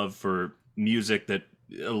develop a love for music that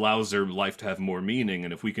allows their life to have more meaning.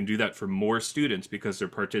 And if we can do that for more students because they're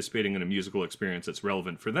participating in a musical experience that's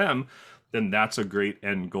relevant for them, then that's a great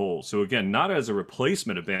end goal. So again, not as a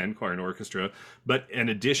replacement of band, choir, and orchestra, but in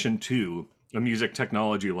addition to a music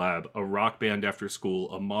technology lab, a rock band after school,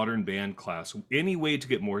 a modern band class, any way to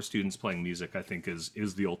get more students playing music, I think is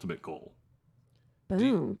the ultimate goal.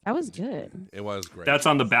 Boom. That was good. It was great. That's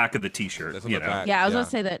on the back of the t-shirt. That's on the back. Yeah, I was going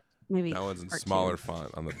to say that maybe. That one's in smaller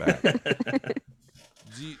font on the back.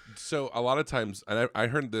 So a lot of times, and I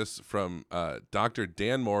heard this from Dr.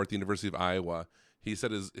 Dan Moore at the University of Iowa. He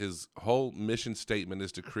said his whole mission statement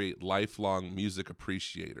is to create lifelong music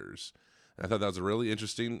appreciators. And I thought that was really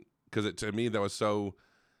interesting, because to me that was so.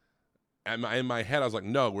 In my head, I was like,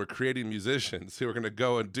 no, we're creating musicians who are going to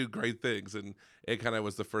go and do great things. And it kind of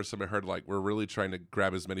was the first time I heard, like, we're really trying to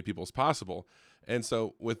grab as many people as possible. And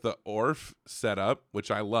so with the ORF setup,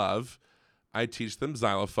 which I love, I teach them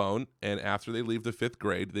xylophone. And after they leave the 5th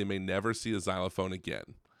grade, they may never see a xylophone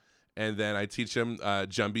again. And then I teach them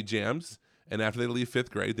jumbie jams. And after they leave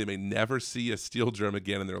 5th grade, they may never see a steel drum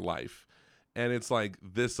again in their life. And it's like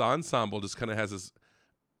this ensemble just kind of has this,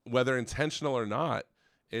 whether intentional or not,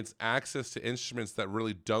 it's access to instruments that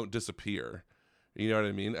really don't disappear. You know what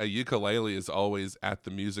I mean? A ukulele is always at the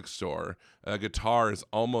music store. A guitar is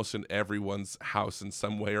almost in everyone's house in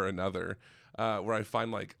some way or another. Where I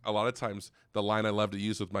find, like, a lot of times the line I love to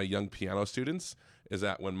use with my young piano students is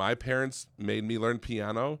that when my parents made me learn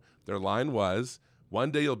piano, their line was,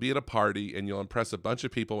 one day you'll be at a party and you'll impress a bunch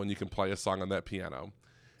of people when you can play a song on that piano.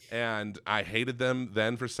 And I hated them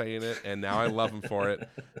then for saying it, and now I love them for it.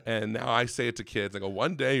 And now I say it to kids. I go,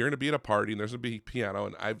 one day you're going to be at a party, and there's going to be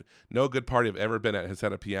piano. And no good party I've ever been at has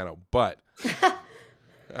had a piano. But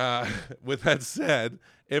with that said,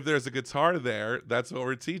 if there's a guitar there, that's what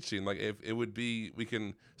we're teaching. Like, if it would be, we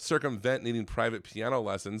can circumvent needing private piano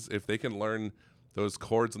lessons if they can learn those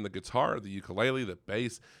chords on the guitar, the ukulele, the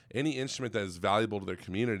bass, any instrument that is valuable to their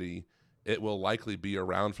community. It will likely be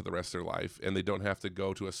around for the rest of their life, and they don't have to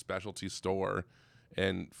go to a specialty store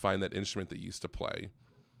and find that instrument they used to play.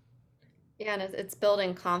 Yeah, and it's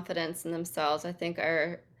building confidence in themselves. I think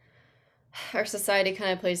our society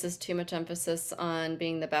kind of places too much emphasis on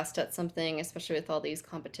being the best at something, especially with all these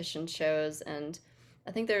competition shows. And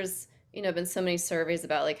I think there's, been so many surveys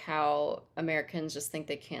about like how Americans just think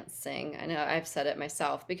they can't sing. I know I've said it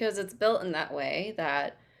myself, because it's built in that way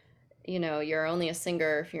that you're only a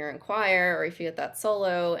singer if you're in choir or if you get that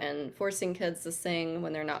solo, and forcing kids to sing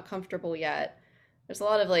when they're not comfortable yet. There's a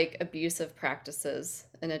lot of like abusive practices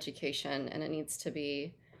in education, and it needs to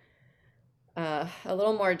be a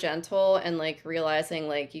little more gentle, and like realizing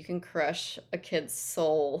like you can crush a kid's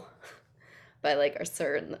soul by like a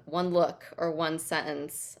certain one look or one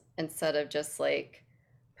sentence, instead of just like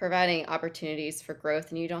providing opportunities for growth.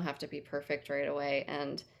 And you don't have to be perfect right away.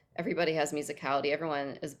 And everybody has musicality.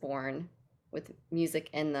 Everyone is born with music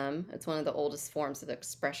in them. It's one of the oldest forms of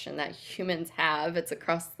expression that humans have. It's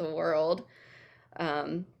across the world.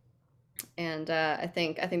 Um, and I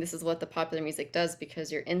think this is what the popular music does,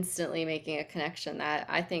 because you're instantly making a connection that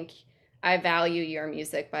I think I value your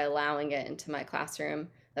music by allowing it into my classroom.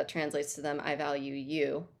 That translates to them, I value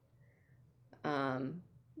you. Um,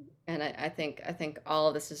 and I think all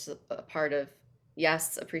of this is a part of,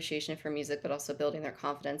 yes, appreciation for music, but also building their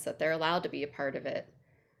confidence that they're allowed to be a part of it.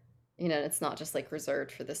 It's not just like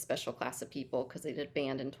reserved for this special class of people because they did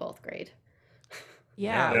band in 12th grade.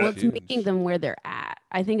 Yeah, Yeah, well, that's it's making huge. them where they're at.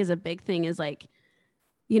 I think is a big thing is like,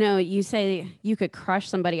 you say you could crush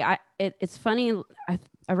somebody. It's funny.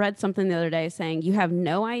 I read something the other day saying you have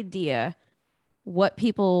no idea what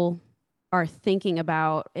people are thinking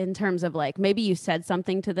about in terms of like maybe you said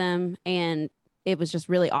something to them and it was just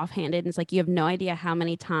really offhanded. And it's like you have no idea how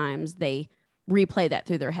many times they replay that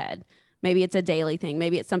through their head. Maybe it's a daily thing.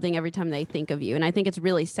 Maybe it's something every time they think of you. And I think it's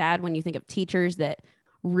really sad when you think of teachers that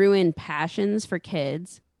ruin passions for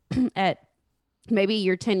kids at maybe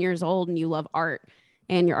you're 10 years old and you love art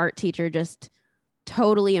and your art teacher just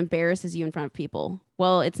totally embarrasses you in front of people.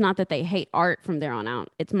 Well, it's not that they hate art from there on out.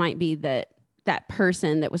 It might be that that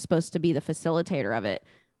person that was supposed to be the facilitator of it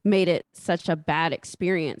made it such a bad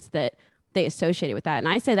experience that they associated with that. And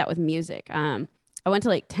I say that with music. I went to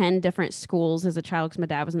like 10 different schools as a child because my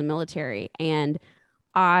dad was in the military. And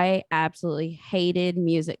I absolutely hated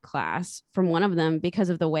music class from one of them because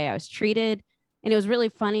of the way I was treated. And it was really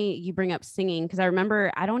funny you bring up singing because I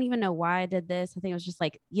remember, I don't even know why I did this. I think it was just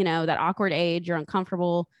like, that awkward age, you're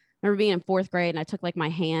uncomfortable. I remember being in fourth grade and I took like my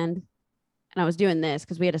hand and I was doing this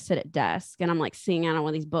because we had to sit at desk and I'm like singing out on one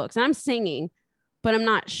of these books and I'm singing, but I'm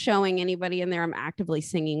not showing anybody in there. I'm actively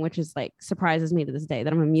singing, which is like surprises me to this day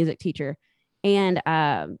that I'm a music teacher. And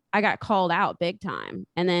I got called out big time.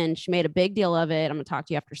 And then she made a big deal of it. I'm gonna talk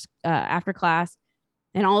to you after class.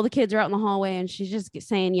 And all the kids are out in the hallway, and she's just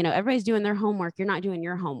saying, everybody's doing their homework. You're not doing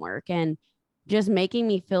your homework, and just making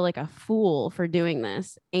me feel like a fool for doing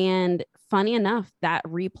this. And funny enough, that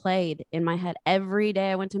replayed in my head every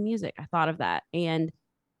day I went to music. I thought of that, and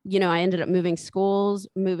I ended up moving schools,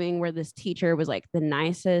 moving where this teacher was like the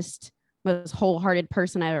nicest, most wholehearted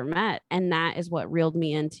person I ever met. And that is what reeled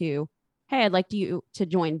me into, hey, I'd like you to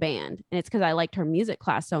join band. And it's because I liked her music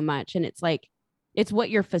class so much. And it's like, it's what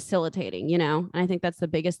you're facilitating, And I think that's the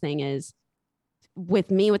biggest thing is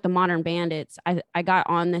with me with the modern bandits, I got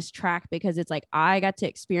on this track because it's like I got to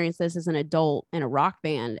experience this as an adult in a rock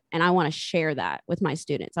band and I want to share that with my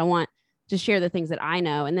students. I want to share the things that I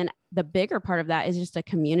know. And then the bigger part of that is just a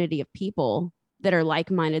community of people that are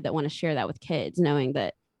like-minded that want to share that with kids, knowing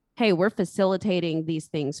that, hey, we're facilitating these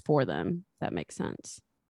things for them. If that makes sense.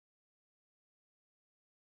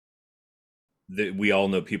 We all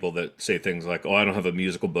know people that say things like, "Oh, I don't have a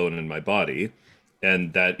musical bone in my body,"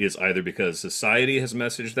 and that is either because society has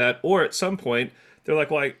messaged that, or at some point they're like,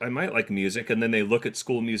 "Well, I might like music," and then they look at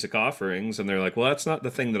school music offerings and they're like, "Well, that's not the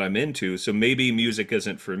thing that I'm into, so maybe music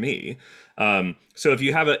isn't for me." So if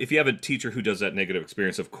you have a teacher who does that negative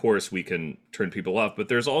experience, of course we can turn people off. But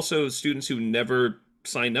there's also students who never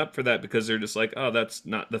sign up for that because they're just like, "Oh, that's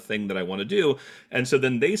not the thing that I want to do," and so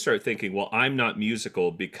then they start thinking, "Well, I'm not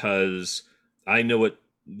musical because I know what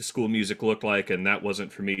school music looked like, and that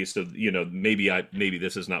wasn't for me. So maybe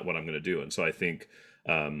this is not what I'm going to do." And so I think,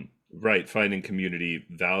 right, finding community,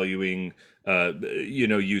 valuing.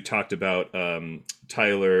 You talked about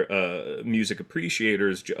Tyler, music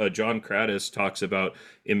appreciators. John Kratis talks about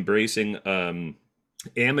embracing.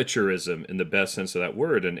 Amateurism in the best sense of that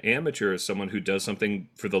word. An amateur is someone who does something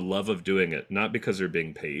for the love of doing it, not because they're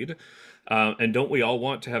being paid. And don't we all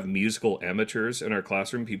want to have musical amateurs in our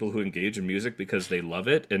classroom, people who engage in music because they love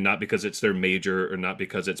it and not because it's their major or not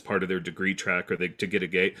because it's part of their degree track or to get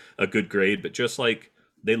a good grade, but just like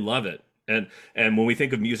they love it. And when we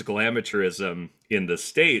think of musical amateurism in the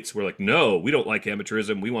States, we're like, no, we don't like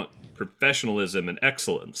amateurism. We want professionalism and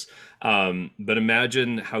excellence. But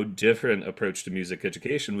imagine how different approach to music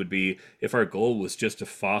education would be if our goal was just to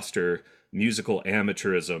foster musical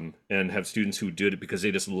amateurism and have students who did it because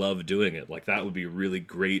they just love doing it. Like that would be a really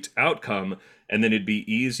great outcome. And then it'd be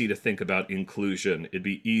easy to think about inclusion. It'd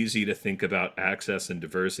be easy to think about access and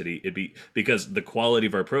diversity. It'd be because the quality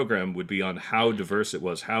of our program would be on how diverse it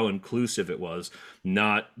was, how inclusive it was,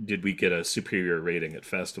 not did we get a superior rating at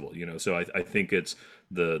festival. So I think it's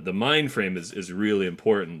the mind frame is really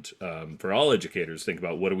important for all educators. Think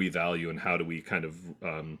about what do we value and how do we kind of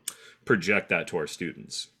project that to our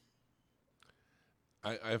students.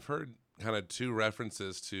 I've heard kind of two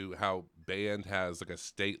references to how band has like a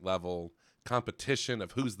state level competition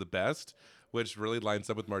of who's the best, which really lines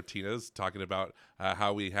up with Martina's talking about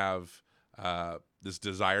how we have this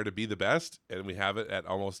desire to be the best, and we have it at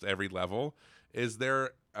almost every level. Is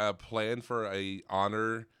there a plan for a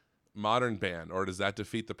honor modern band, or does that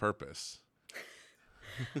defeat the purpose?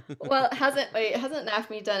 Well, hasn't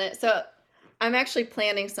NAFME done it? So I'm actually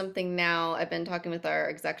planning something now. I've been talking with our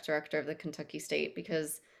exec director of the Kentucky State,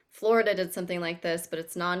 because Florida did something like this, but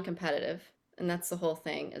it's non-competitive. And that's the whole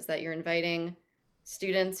thing, is that you're inviting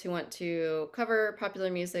students who want to cover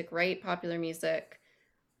popular music, write popular music.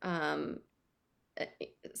 Um,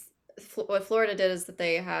 what Florida did is that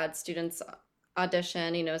they had students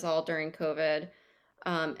audition, it was all during COVID.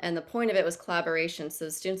 And the point of it was collaboration. So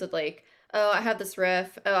the students would like, oh, I have this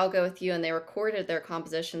riff. Oh, I'll go with you. And they recorded their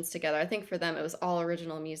compositions together. I think for them, it was all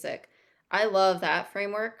original music. I love that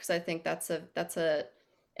framework because I think that's a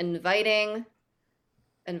inviting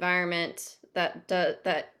environment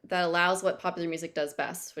that allows what popular music does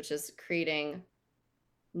best, which is creating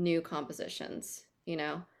new compositions.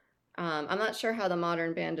 I'm not sure how the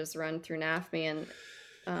modern band is run through NAFME, and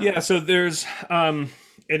yeah, so there's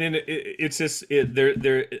it's just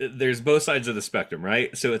there's both sides of the spectrum,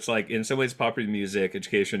 right? So it's like in some ways popular music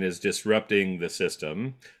education is disrupting the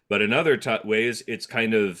system, but in other ways it's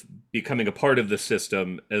kind of becoming a part of the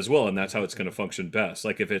system as well, and that's how it's going to function best.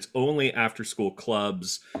 Like if it's only after school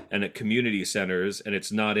clubs and at community centers and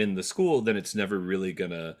it's not in the school, then it's never really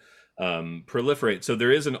going to proliferate. So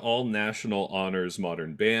there is an all national honors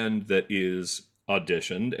modern band that is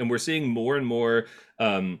auditioned, and we're seeing more and more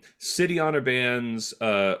city honor bands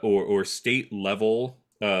or state level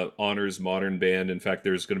honors modern band. In fact,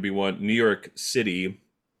 there's going to be one, New York City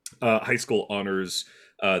high school honors.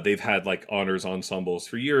 They've had like honors ensembles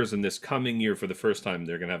for years, and this coming year for the first time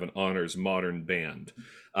they're going to have an honors modern band.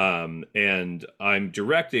 And I'm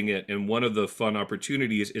directing it, and one of the fun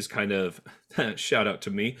opportunities is kind of shout out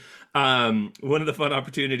to me. One of the fun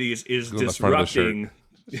opportunities is disrupting.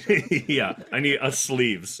 Yeah, I need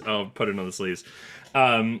sleeves. I'll put it on the sleeves.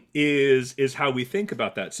 Is how we think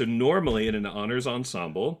about that. So normally in an honors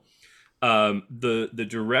ensemble, the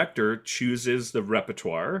director chooses the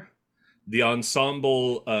repertoire. The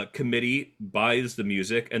ensemble committee buys the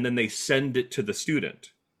music, and then they send it to the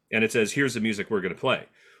student, and it says, "Here's the music we're going to play."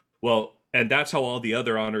 Well, and that's how all the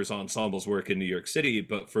other honors ensembles work in New York City.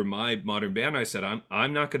 But for my modern band, I said,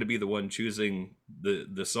 I'm not going to be the one choosing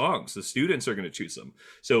the songs. The students are going to choose them.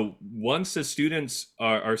 So once the students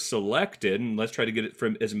are selected, and let's try to get it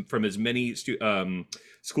from as many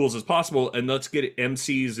schools as possible, and let's get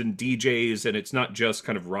MCs and DJs, and it's not just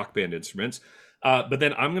kind of rock band instruments. But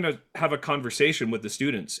then I'm going to have a conversation with the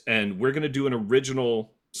students, and we're going to do an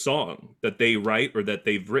original song that they write or that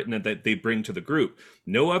they've written and that they bring to the group.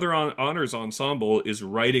 No other honors ensemble is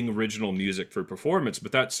writing original music for performance,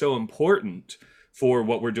 but that's so important for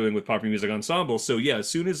what we're doing with popular music ensemble. So yeah, as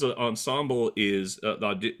soon as the ensemble is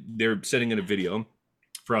they're sending in a video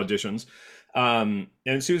for auditions, and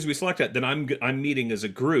as soon as we select that, then I'm meeting as a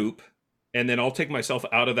group, and then I'll take myself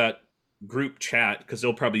out of that group chat, because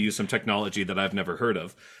they'll probably use some technology that I've never heard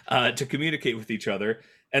of to communicate with each other.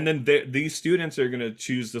 And then these students are going to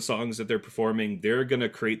choose the songs that they're performing. They're going to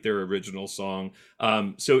create their original song.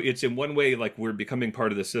 So it's in one way like we're becoming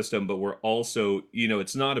part of the system, but we're also,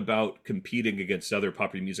 it's not about competing against other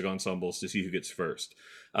popular music ensembles to see who gets first.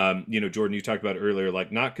 Jordan, you talked about earlier,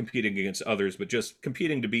 like not competing against others, but just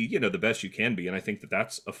competing to be, the best you can be. And I think that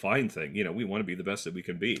that's a fine thing. We want to be the best that we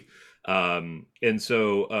can be. And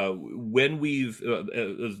so when we've,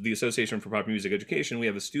 the Association for Popular Music Education, we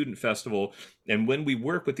have a student festival. And when we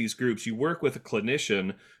work with these groups, you work with a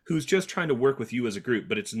clinician who's just trying to work with you as a group,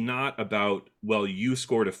 but it's not about, well, you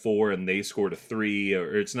scored a 4 and they scored a 3,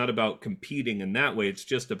 or it's not about competing in that way. It's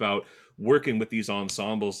just about working with these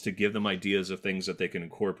ensembles to give them ideas of things that they can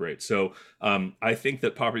incorporate. So I think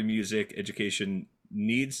that popular music education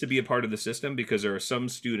needs to be a part of the system, because there are some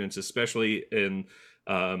students, especially in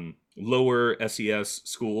lower SES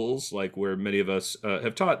schools, like where many of us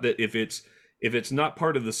have taught, that if it's not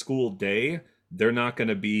part of the school day, they're not going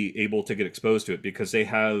to be able to get exposed to it, because they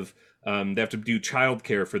have to do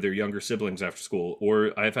childcare for their younger siblings after school.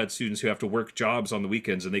 Or I've had students who have to work jobs on the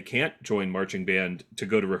weekends, and they can't join marching band to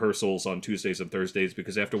go to rehearsals on Tuesdays and Thursdays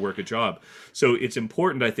because they have to work a job. So it's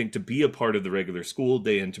important, I think, to be a part of the regular school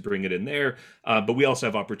day and to bring it in there. But we also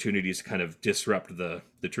have opportunities to kind of disrupt the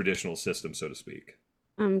traditional system, so to speak.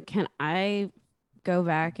 Can I go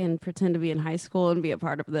back and pretend to be in high school and be a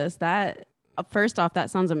part of this? That first off, that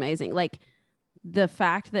sounds amazing. Like the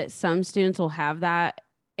fact that some students will have that,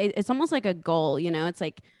 it's almost like a goal, it's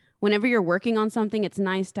like whenever you're working on something, it's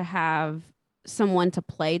nice to have someone to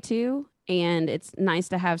play to, and it's nice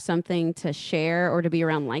to have something to share or to be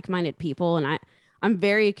around like-minded people. And I'm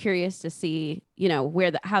very curious to see,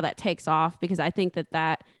 how that takes off, because I think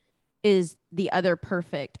that is the other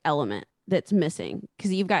perfect element that's missing,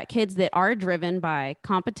 because you've got kids that are driven by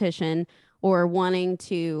competition or wanting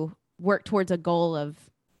to work towards a goal of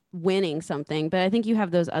winning something. But I think you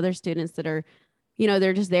have those other students that are,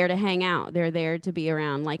 they're just there to hang out. They're there to be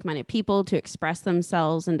around like-minded people, to express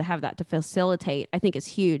themselves, and to have that to facilitate, I think is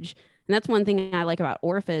huge. And that's one thing I like about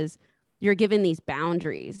ORF is you're given these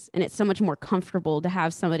boundaries, and it's so much more comfortable to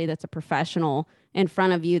have somebody that's a professional in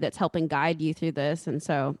front of you that's helping guide you through this. And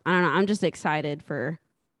so I don't know, I'm just excited for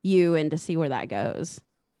you and to see where that goes.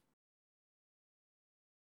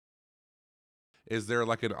 Is there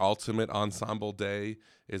like an ultimate ensemble day?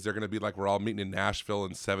 Is there going to be like we're all meeting in Nashville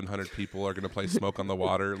and 700 people are going to play Smoke on the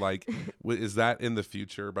Water? Like, is that in the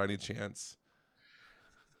future by any chance?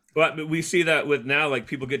 Well, we see that with now, like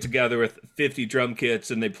people get together with 50 drum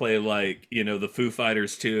kits and they play like, the Foo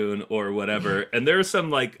Fighters tune or whatever. And there's some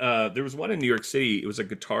like, there was one in New York City. It was a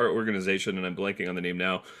guitar organization and I'm blanking on the name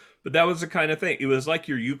now. But that was the kind of thing. It was like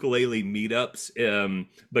your ukulele meetups,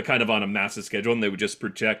 but kind of on a massive schedule. And they would just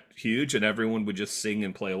project huge and everyone would just sing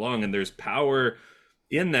and play along. And there's power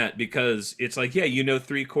in that because it's like, yeah,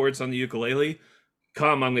 3 chords on the ukulele.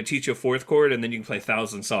 Come, I'm going to teach you a 4th chord, and then you can play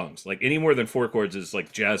 1,000 songs. Like any more than 4 chords is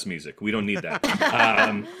like jazz music. We don't need that.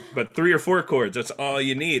 But 3 or 4 chords, that's all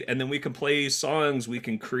you need. And then we can play songs. We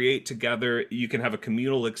can create together. You can have a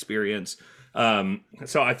communal experience.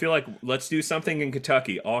 So I feel like let's do something in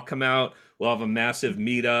Kentucky. All come out. We'll have a massive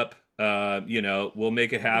meetup. We'll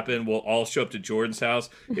make it happen. We'll all show up to Jordan's house.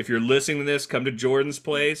 If you're listening to this, come to Jordan's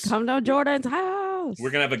place. Come to Jordan's house.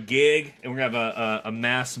 We're going to have a gig, and we're going to have a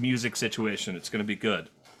mass music situation. It's going to be good.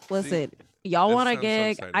 Listen, y'all want a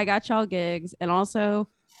gig? So I got y'all gigs. And also,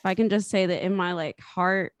 if I can just say that in my like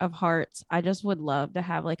heart of hearts, I just would love to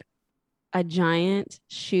have like a giant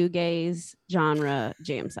shoegaze genre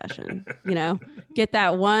jam session, get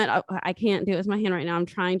that one. I can't do it with my hand right now. I'm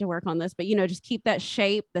trying to work on this, but just keep that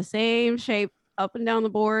shape, the same shape up and down the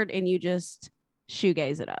board, and you just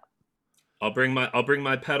shoegaze it up. I'll bring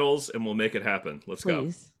my pedals and we'll make it happen. Let's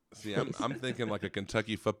Please. Go. See, I'm thinking like a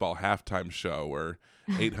Kentucky football halftime show where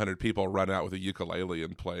 800 people run out with a ukulele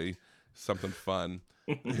and play something fun.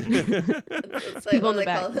 It's like, people in the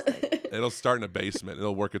back. It'll start in a basement.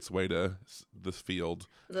 It'll work its way to this field.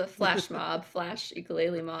 The flash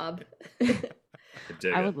ukulele mob.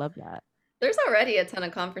 I would love that. There's already a ton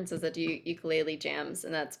of conferences that do ukulele jams,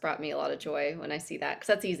 and that's brought me a lot of joy when I see that, because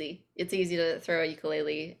that's easy. It's easy to throw a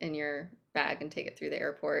ukulele in your bag and take it through the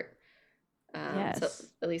airport. Yes. So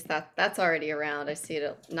at least that's already around. I see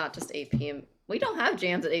it not just 8 p.m. We don't have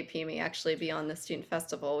jams at 8 p.m. actually beyond the student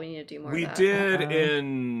festival. We need to do more of that. We did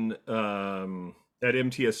in at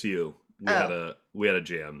MTSU. We had a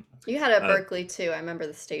jam. You had it at Berkeley too. I remember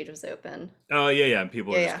the stage was open. Oh yeah, and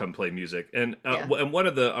people would just come play music. And and one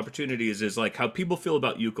of the opportunities is like how people feel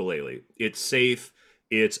about ukulele. It's safe,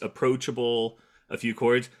 it's approachable, a few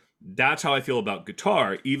chords. That's how I feel about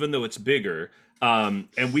guitar, even though it's bigger. And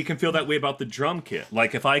we can feel that way about the drum kit.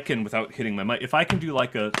 Like if I can, without hitting my mic, if I can do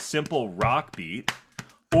like a simple rock beat,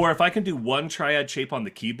 or if I can do one triad shape on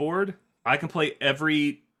the keyboard, I can play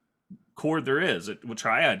every chord there is, a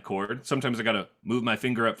triad chord. Sometimes I gotta move my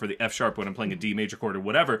finger up for the F sharp when I'm playing a D major chord or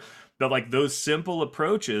whatever. But like those simple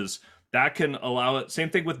approaches, that can allow it. Same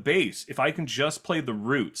thing with bass. If I can just play the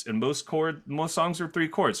roots, and most songs are 3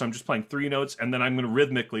 chords, so I'm just playing 3 notes and then I'm going to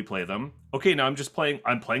rhythmically play them. Okay, now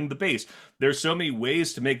I'm playing the bass. There's so many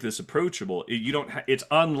ways to make this approachable. It's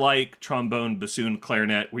unlike trombone, bassoon,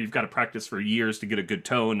 clarinet, where you've got to practice for years to get a good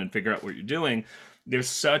tone and figure out what you're doing. There's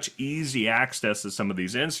such easy access to some of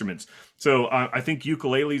these instruments. So I think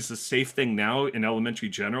ukulele is the safe thing now in elementary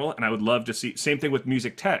general, and I would love to see, same thing with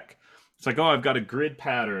music tech. It's like, I've got a grid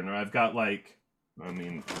pattern, or I've got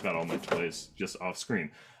I've got all my toys just off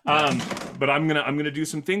screen. But I'm gonna do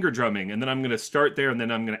some finger drumming, and then I'm gonna start there, and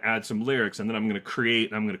then I'm gonna add some lyrics, and then I'm gonna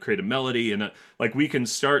create a melody, and we can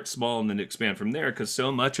start small and then expand from there, because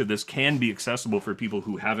so much of this can be accessible for people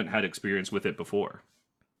who haven't had experience with it before.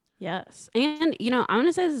 Yes, and I'm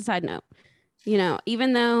gonna say as a side note,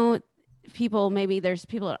 even though there's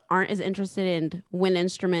people that aren't as interested in wind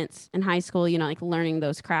instruments in high school, like learning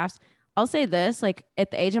those crafts. I'll say this, like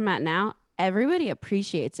at the age I'm at now, everybody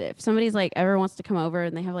appreciates it. If somebody's like ever wants to come over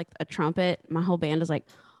and they have like a trumpet, my whole band is like,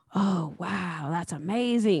 oh, wow, that's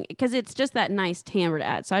amazing. Because it's just that nice timbre to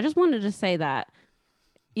add. So I just wanted to say that,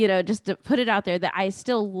 just to put it out there that I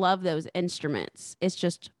still love those instruments. It's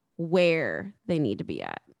just where they need to be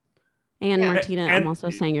at. And Martina, I'm also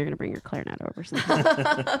saying you're going to bring your clarinet over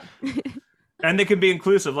sometime. And they can be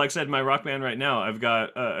inclusive. Like I said, my rock band right now, I've got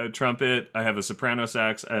a trumpet, I have a soprano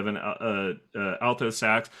sax, I have an alto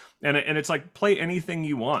sax, and it's like play anything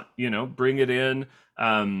you want, bring it in.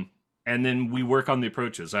 And then we work on the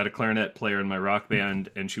approaches. I had a clarinet player in my rock band,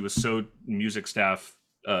 and she was so music staff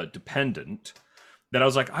dependent that I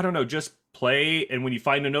was like, I don't know, just play. And when you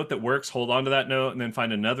find a note that works, hold on to that note, and then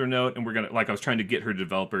find another note. And I was trying to get her to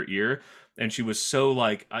develop her ear. And she was so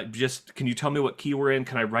like, can you tell me what key we're in?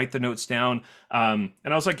 Can I write the notes down? And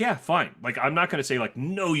I was like, yeah, fine. Like, I'm not going to say like,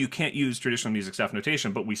 no, you can't use traditional music staff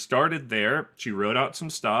notation, but we started there. She wrote out some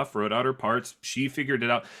stuff, wrote out her parts. She figured it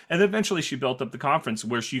out. And eventually she built up the conference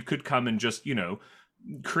where she could come and just,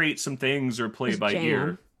 create some things or play by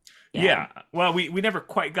ear. Yeah. Well, we never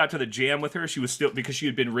quite got to the jam with her. She was still, because she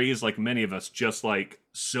had been raised like many of us, just like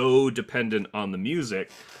so dependent on the music.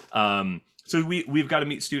 So we've got to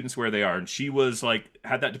meet students where they are. And she was like,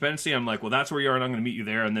 had that dependency. I'm like, well, that's where you are, and I'm going to meet you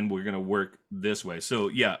there. And then we're going to work this way. So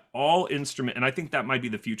yeah, all instrument. And I think that might be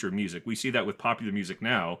the future of music. We see that with popular music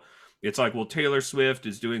now. It's like, well, Taylor Swift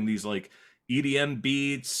is doing these like EDM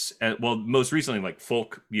beats, and well, most recently like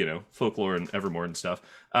folk, folklore and Evermore and stuff.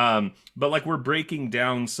 But like we're breaking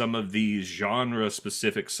down some of these genre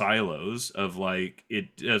specific silos of like,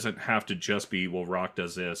 it doesn't have to just be, well, rock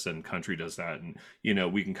does this and country does that, and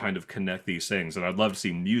we can kind of connect these things. And I'd love to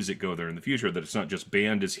see music go there in the future, that it's not just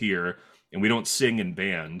band is here and we don't sing in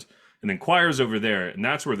band and then choir's over there, and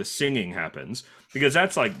that's where the singing happens, because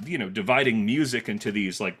that's like dividing music into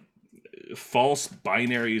these like false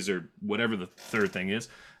binaries or whatever the third thing is.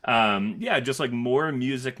 Just like more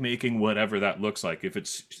music making, whatever that looks like. If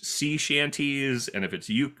it's sea shanties and if it's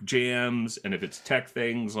uke jams and if it's tech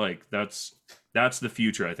things, like that's the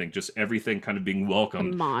future. I think just everything kind of being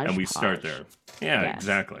welcomed, and we start there. Yeah, yes.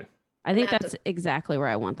 Exactly. I think that's exactly where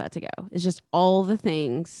I want that to go. It's just all the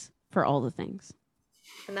things for all the things.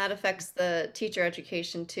 And that affects the teacher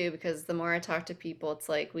education too, because the more I talk to people, it's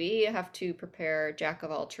like we have to prepare jack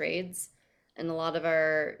of all trades. And a lot of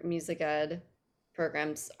our music ed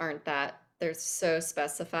programs aren't that. They're so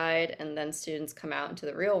specified. And then students come out into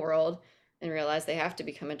the real world and realize they have to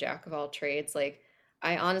become a jack of all trades. Like,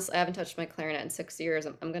 I haven't touched my clarinet in 6 years.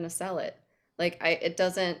 I'm going to sell it. Like,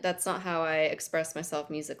 that's not how I express myself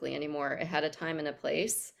musically anymore. It had a time and a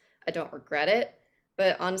place. I don't regret it.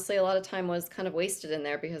 But honestly, a lot of time was kind of wasted in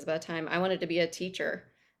there, because by the time I wanted to be a teacher,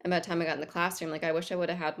 and by the time I got in the classroom, like I wish I would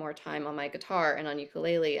have had more time on my guitar and on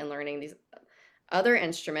ukulele and learning these other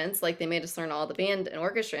instruments. Like they made us learn all the band and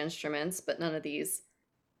orchestra instruments, but none of these,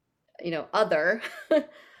 other.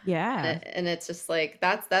 Yeah. And it's just like,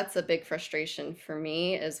 that's a big frustration for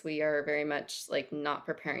me, is we are very much like not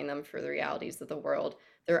preparing them for the realities of the world.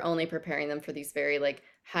 They're only preparing them for these very like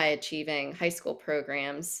high achieving high school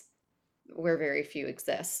programs where very few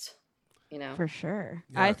exist, For sure.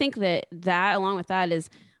 Yeah. I think that along with that is,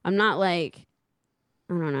 I'm not like,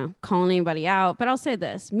 I don't know, calling anybody out, but I'll say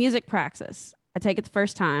this: music praxis. I take it the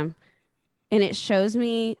first time and it shows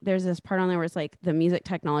me, there's this part on there where it's like the music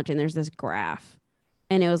technology, and there's this graph,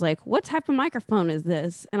 and it was like, what type of microphone is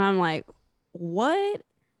this? And I'm like, what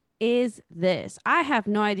is this? I have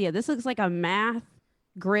no idea. This looks like a math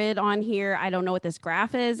grid on here. I don't know what this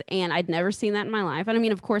graph is, and I'd never seen that in my life. And I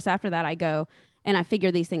mean, of course, after that, I go and I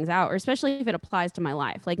figure these things out, or especially if it applies to my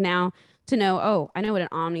life. Like now to know, oh, I know what an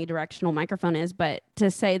omnidirectional microphone is, but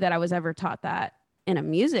to say that I was ever taught that in a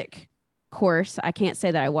music course, I can't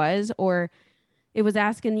say that I was. Or it was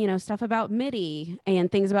asking, stuff about MIDI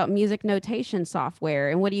and things about music notation software.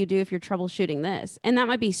 And what do you do if you're troubleshooting this? And that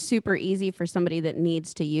might be super easy for somebody that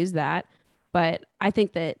needs to use that. But I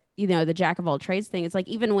think that, the jack of all trades thing, it's like,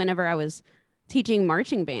 even whenever I was teaching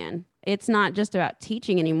marching band, it's not just about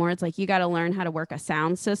teaching anymore. It's like, you got to learn how to work a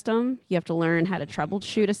sound system. You have to learn how to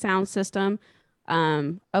troubleshoot a sound system.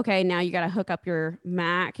 Okay, now you got to hook up your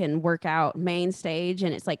Mac and work out main stage.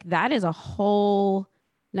 And it's like, that is a whole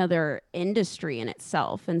another industry in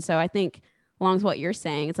itself. And so I think along with what you're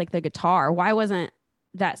saying, it's like the guitar. Why wasn't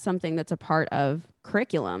that something that's a part of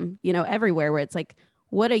curriculum, everywhere, where it's like,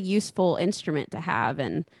 what a useful instrument to have.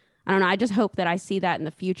 And I don't know, I just hope that I see that in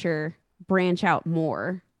the future branch out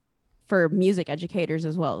more for music educators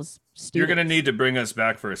as well as students. You're going to need to bring us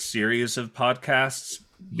back for a series of podcasts,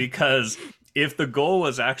 because if the goal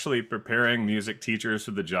was actually preparing music teachers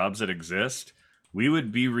for the jobs that exist, we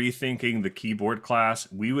would be rethinking the keyboard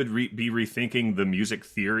class. We would be rethinking the music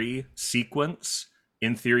theory sequence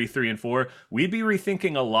in Theory 3 and 4. We'd be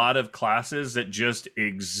rethinking a lot of classes that just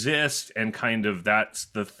exist, and kind of that's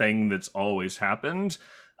the thing that's always happened.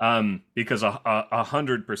 Because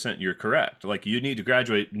 100% you're correct. Like, you need to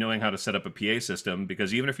graduate knowing how to set up a PA system,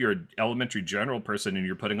 because even if you're an elementary general person and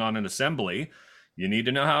you're putting on an assembly, you need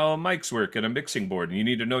to know how mics work and a mixing board, and you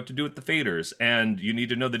need to know what to do with the faders, and you need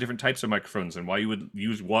to know the different types of microphones and why you would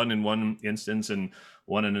use one in one instance and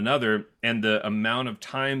one in another. And the amount of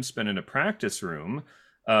time spent in a practice room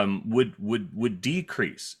would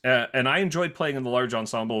decrease. And I enjoyed playing in the large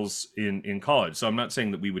ensembles in college. So I'm not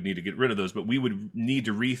saying that we would need to get rid of those, but we would need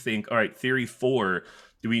to rethink, all right, theory 4,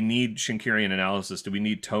 do we need Schenkerian analysis? Do we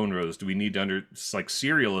need tone rows? Do we need like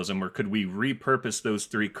serialism? Or could we repurpose those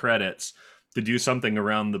 3 credits to do something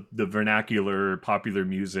around the vernacular popular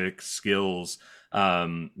music skills?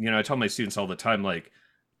 I tell my students all the time, like,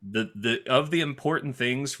 the important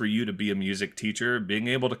things for you to be a music teacher, being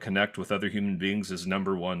able to connect with other human beings is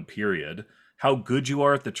number 1, period. How good you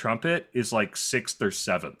are at the trumpet is like 6th or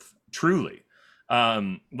 7th, truly.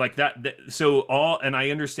 Like that. And I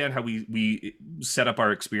understand how we set up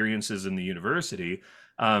our experiences in the university.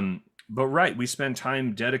 But right, we spend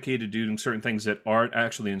time dedicated to doing certain things that aren't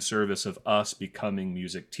actually in service of us becoming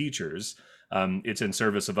music teachers. It's in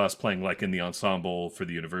service of us playing like in the ensemble for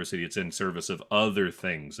the university. It's in service of other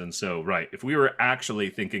things. And so, right, if we were actually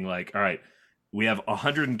thinking like, all right, we have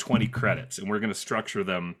 120 credits and we're going to structure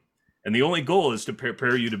them, and the only goal is to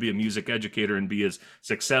prepare you to be a music educator and be as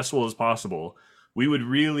successful as possible, we would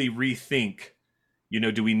really rethink,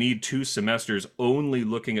 do we need 2 semesters only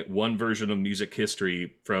looking at one version of music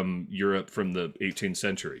history from Europe from the 18th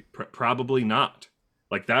century? Probably not.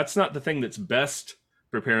 Like, that's not the thing that's best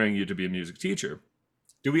preparing you to be a music teacher.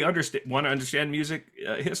 Do we want to understand music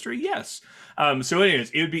history? Yes. So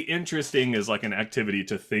anyways, it would be interesting as like an activity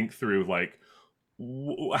to think through, like,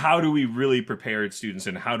 how do we really prepare students,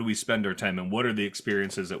 and how do we spend our time, and what are the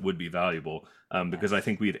experiences that would be valuable? Because I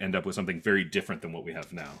think we'd end up with something very different than what we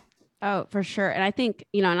have now. Oh, for sure. And I think,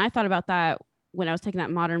 and I thought about that when I was taking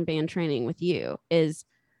that modern band training with you, is,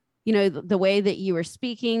 the way that you were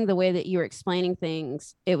speaking, the way that you were explaining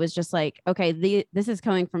things, it was just like, okay, this is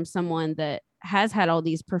coming from someone that has had all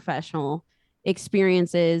these professional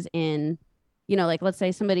experiences in, like, let's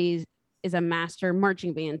say somebody is a master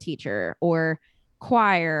marching band teacher or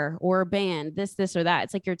choir or band, this or that.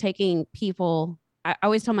 It's like you're taking people. I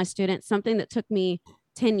always tell my students, something that took me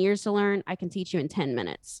 10 years to learn, I can teach you in 10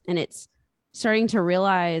 minutes. And it's starting to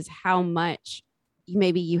realize how much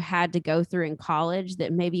maybe you had to go through in college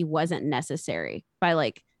that maybe wasn't necessary by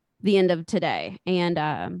like the end of today. And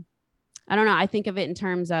I don't know, I think of it in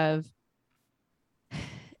terms of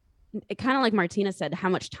it, kind of like Martina said, how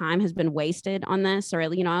much time has been wasted on this, or, I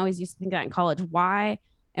always used to think that in college, why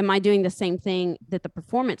am I doing the same thing that the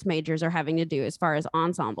performance majors are having to do as far as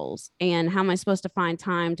ensembles? And how am I supposed to find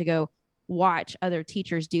time to go watch other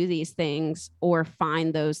teachers do these things or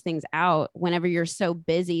find those things out whenever you're so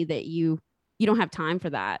busy that you don't have time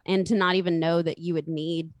for that, and to not even know that you would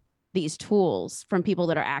need these tools from people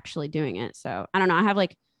that are actually doing it. So I don't know. I have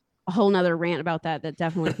like a whole nother rant about that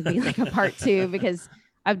definitely could be like a part 2, because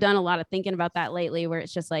I've done a lot of thinking about that lately, where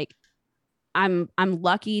it's just like, I'm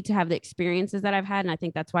lucky to have the experiences that I've had. And I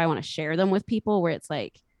think that's why I want to share them with people, where it's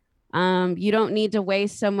like, you don't need to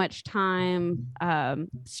waste so much time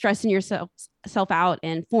stressing yourself out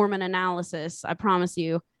and form an analysis. I promise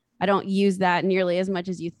you, I don't use that nearly as much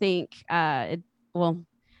as you think. In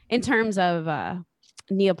terms of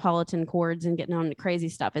Neapolitan chords and getting on the crazy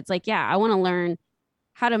stuff, it's like, yeah, I want to learn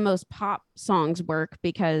how do most pop songs work,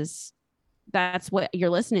 because that's what you're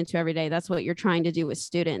listening to every day. That's what you're trying to do with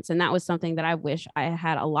students. And that was something that I wish I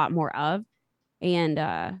had a lot more of. And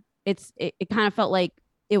it kind of felt like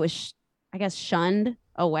it was, I guess, shunned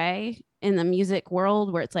away in the music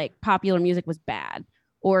world, where it's like popular music was bad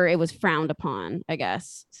or it was frowned upon, I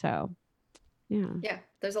guess. So, yeah. Yeah,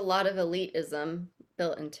 there's a lot of elitism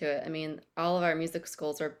built into it. I mean, all of our music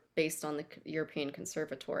schools are based on the European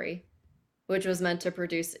Conservatory, which was meant to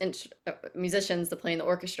produce musicians to play in the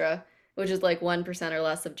orchestra, which is like 1% or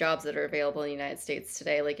less of jobs that are available in the United States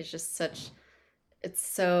today. Like, it's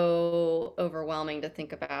so overwhelming to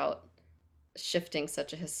think about shifting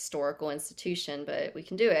such a historical institution, but we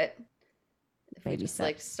can do it if we just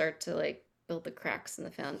like start to like build the cracks in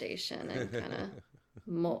the foundation and kind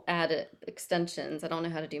of add extensions. I don't know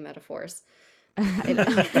how to do metaphors.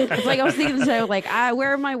 It's like I was thinking, so like,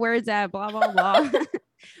 where are my words at? Blah blah blah.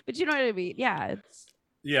 But you know what I mean? Yeah,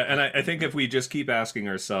 and I think if we just keep asking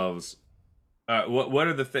ourselves, what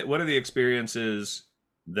are the experiences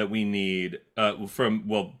that we need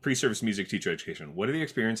from pre-service music teacher education? What are the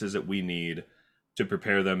experiences that we need to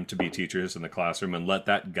prepare them to be teachers in the classroom, and let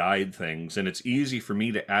that guide things? And it's easy for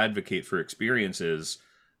me to advocate for experiences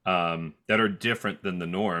that are different than the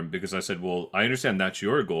norm, because I said, well, I understand that's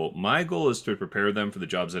your goal. My goal is to prepare them for the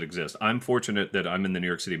jobs that exist. I'm fortunate that I'm in the New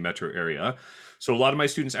York City metro area, so a lot of my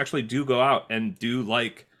students actually do go out and do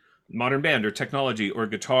like modern band or technology or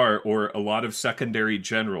guitar or a lot of secondary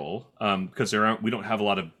general, because we don't have a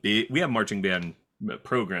lot of we have marching band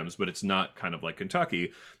programs, but it's not kind of like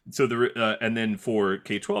Kentucky. So and then for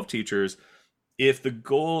K-12 teachers, if the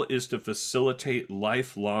goal is to facilitate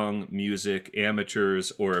lifelong music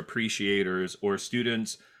amateurs or appreciators or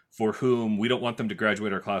students for whom we don't want them to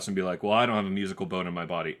graduate our class and be like, well, I don't have a musical bone in my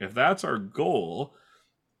body. If that's our goal,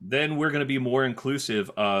 then we're going to be more inclusive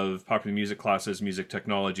of popular music classes, music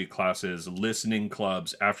technology classes, listening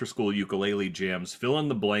clubs, after school ukulele jams, fill in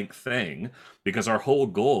the blank thing, because our whole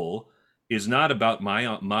goal is not about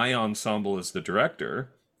my ensemble as the director.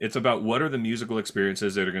 It's about what are the musical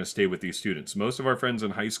experiences that are going to stay with these students. Most of our friends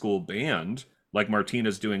in high school band, like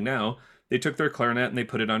Martina's doing now, they took their clarinet and they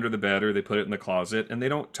put it under the bed or they put it in the closet and they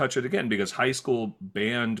don't touch it again, because high school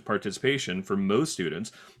band participation for most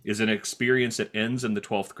students is an experience that ends in the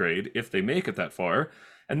 12th grade, if they make it that far,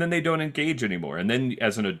 and then they don't engage anymore. And then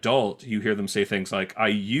as an adult, you hear them say things like, I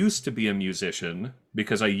used to be a musician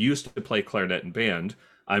because I used to play clarinet in band.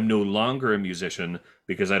 I'm no longer a musician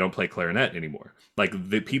because I don't play clarinet anymore. Like,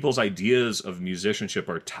 the people's ideas of musicianship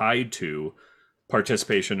are tied to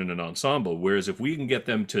participation in an ensemble. Whereas if we can get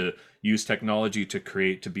them to use technology to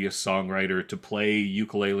create, to be a songwriter, to play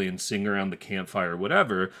ukulele and sing around the campfire,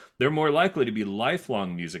 whatever, they're more likely to be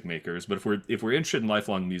lifelong music makers. But if we're interested in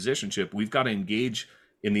lifelong musicianship, we've got to engage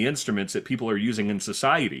in the instruments that people are using in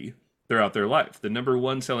society throughout their life. The number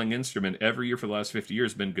one selling instrument every year for the last 50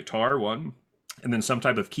 years has been guitar, one, and then some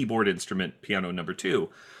type of keyboard instrument, piano, number two.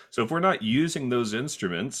 So if we're not using those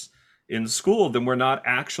instruments in school, then we're not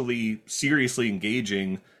actually seriously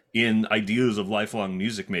engaging in ideas of lifelong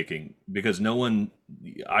music making, because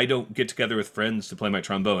I don't get together with friends to play my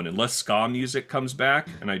trombone unless ska music comes back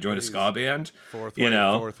and I join a ska band. Fourth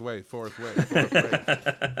way.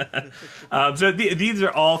 So these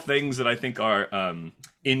are all things that I think are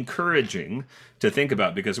encouraging to think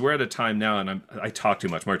about, because we're at a time now, and I talk too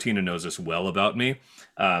much. Martina knows this well about me.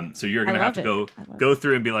 So you're going to have to go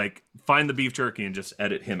through and be like, find the beef jerky and just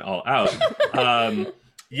edit him all out.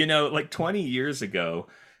 Like 20 years ago,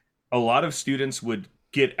 a lot of students would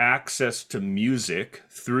get access to music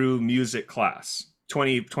through music class.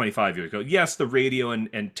 25 years ago. Yes, the radio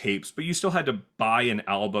and tapes, but you still had to buy an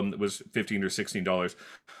album that was $15 or $16.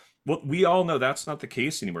 Well, we all know that's not the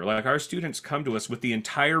case anymore. Like, our students come to us with the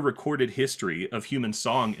entire recorded history of human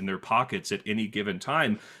song in their pockets at any given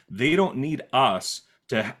time. They don't need us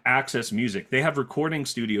to access music. They have recording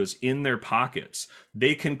studios in their pockets.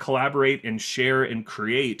 They can collaborate and share and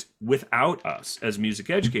create without us as music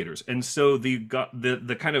educators. And so the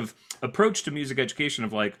kind of approach to music education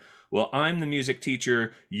of like, well, I'm the music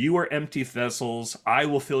teacher, you are empty vessels, I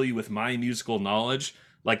will fill you with my musical knowledge.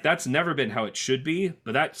 Like, that's never been how it should be,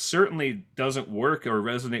 but that certainly doesn't work or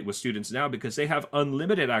resonate with students now, because they have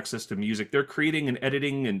unlimited access to music. They're creating and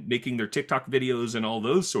editing and making their TikTok videos and all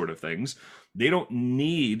those sort of things. They don't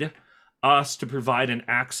need us to provide an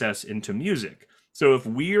access into music. So if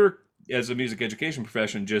we're, as a music education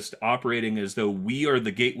profession, just operating as though we are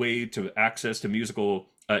the gateway to access to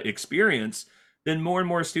musical experience, then more and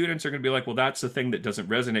more students are going to be like, well, that's the thing that doesn't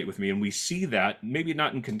resonate with me. And we see that, maybe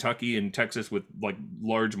not in Kentucky and Texas with like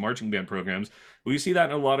large marching band programs, but we see that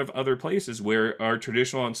in a lot of other places where our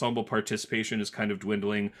traditional ensemble participation is kind of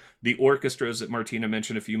dwindling. The orchestras that Martina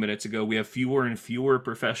mentioned a few minutes ago, we have fewer and fewer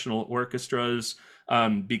professional orchestras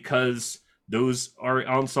because those are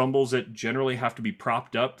ensembles that generally have to be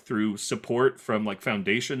propped up through support from like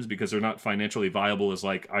foundations, because they're not financially viable as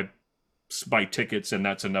like, I buy tickets and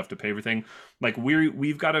that's enough to pay everything. Like,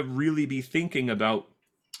 we've got to really be thinking about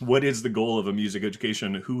what is the goal of a music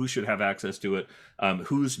education, who should have access to it,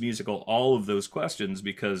 who's musical, all of those questions,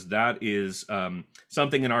 because that is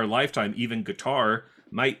something in our lifetime. Even guitar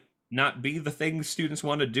might not be the thing students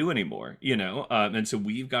want to do anymore, and so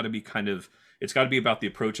we've got to be it's got to be about the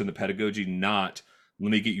approach and the pedagogy, not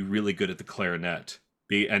let me get you really good at the clarinet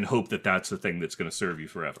and hope that that's the thing that's going to serve you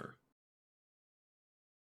forever.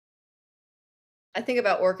 I think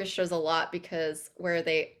about orchestras a lot because where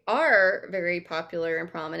they are very popular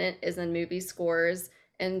and prominent is in movie scores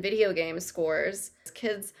and video game scores.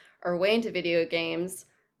 Kids are way into video games.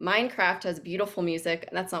 Minecraft has beautiful music,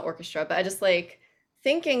 and that's not orchestra, but I just like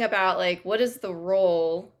thinking about like, what is the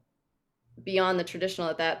role beyond the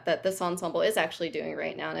traditional that this ensemble is actually doing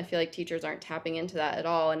right now. And I feel like teachers aren't tapping into that at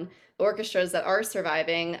all. And the orchestras that are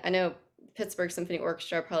surviving, I know Pittsburgh Symphony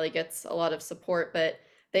Orchestra probably gets a lot of support, but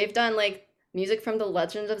they've done like music from The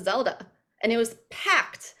Legend of Zelda, and it was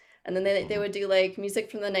packed. And then they would do like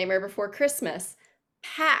music from The Nightmare Before Christmas,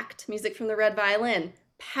 packed. Music from The Red Violin,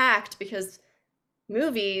 packed, because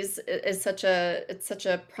movies is such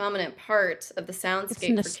a prominent part of the It's soundscape for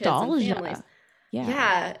kids and families. nostalgia. Yeah.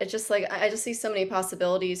 Yeah, it's just like I just see so many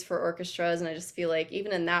possibilities for orchestras, and I just feel like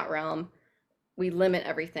even in that realm, we limit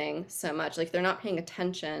everything so much. Like they're not paying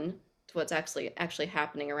attention to what's actually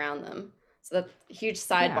happening around them. So that's a huge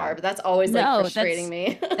sidebar, Yeah. but that's always like No, frustrating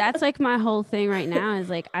me. that's like my whole thing right now is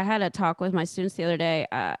like I had a talk with my students the other day,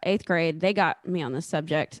 8th grade. They got me on this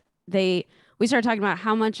subject. We started talking about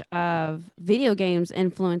how much of video games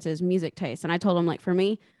influences music taste. And I told them, like, for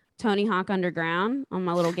me, Tony Hawk Underground on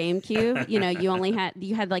my little GameCube,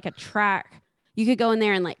 you had like a track. You could go in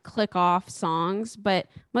there and like click off songs, but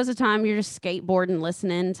most of the time you're just skateboarding,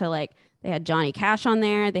 listening to like they had Johnny Cash on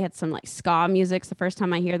there. They had some like ska music. The first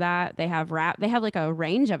time I hear that, they have rap. They have like a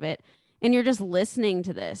range of it, and you're just listening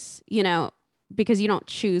to this, because you don't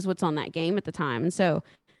choose what's on that game at the time. And so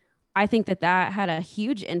I think that had a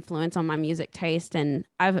huge influence on my music taste. And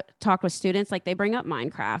I've talked with students, like they bring up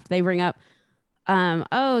Minecraft. They bring up,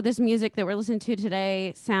 oh, this music that we're listening to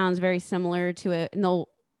today sounds very similar to it. And they'll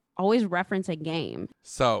always reference a game.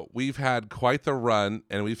 So we've had quite the run,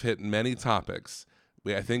 and we've hit many topics.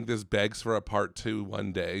 I think this begs for a part 2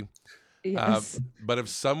 one day. Yes. But if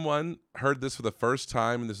someone heard this for the first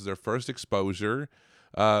time and this is their first exposure,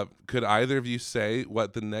 could either of you say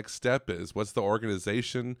what the next step is? What's the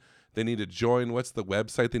organization they need to join? What's the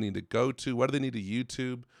website they need to go to? What do they need to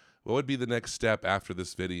YouTube? What would be the next step after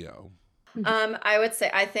this video? I would say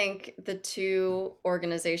I think the 2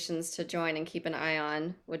 organizations to join and keep an eye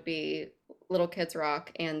on would be Little Kids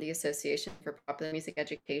Rock and the Association for Popular Music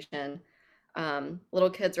Education. Little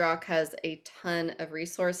Kids Rock has a ton of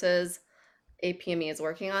resources. APME is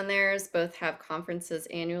working on theirs. Both have conferences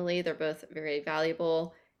annually. They're both very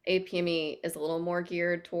valuable. APME is a little more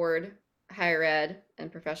geared toward higher ed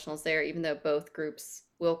and professionals there, even though both groups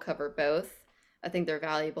will cover both. I think they're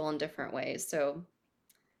valuable in different ways. So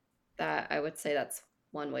that I would say that's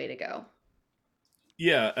one way to go.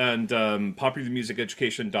 Yeah, and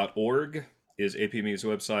popularmusiceducation.org is APME's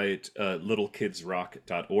website,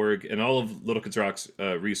 littlekidsrock.org, and all of Little Kids Rock's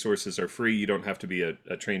resources are free. You don't have to be a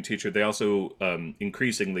trained teacher. They also,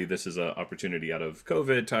 increasingly, this is an opportunity out of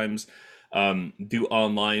COVID times, do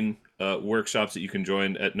online workshops that you can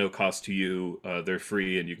join at no cost to you. They're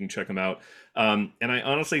free and you can check them out. And I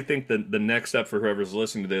honestly think that the next step for whoever's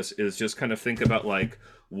listening to this is just kind of think about like,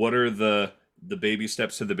 what are the baby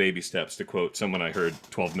steps to the baby steps, to quote someone I heard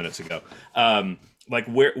 12 minutes ago. Like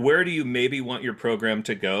where do you maybe want your program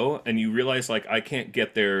to go? And you realize like, I can't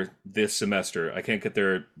get there this semester. I can't get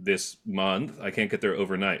there this month. I can't get there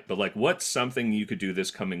overnight. But like, what's something you could do this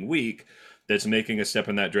coming week that's making a step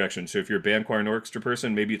in that direction? So if you're a band, choir, and orchestra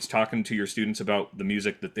person, maybe it's talking to your students about the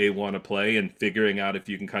music that they want to play and figuring out if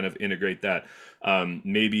you can kind of integrate that.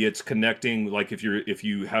 Maybe it's connecting, like if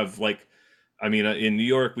you have like, I mean, in New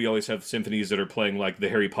York, we always have symphonies that are playing like the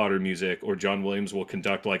Harry Potter music, or John Williams will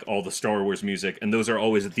conduct like all the Star Wars music. And those are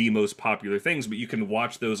always the most popular things, but you can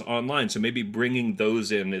watch those online. So maybe bringing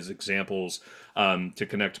those in as examples to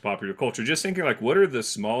connect to popular culture. Just thinking like, what are the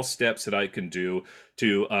small steps that I can do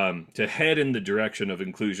to head in the direction of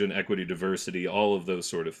inclusion, equity, diversity, all of those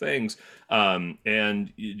sort of things.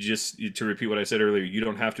 And just to repeat what I said earlier, you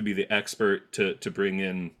don't have to be the expert to bring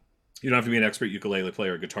in. You don't have to be an expert ukulele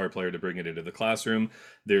player or guitar player to bring it into the classroom.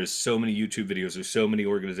 There's so many YouTube videos. There's so many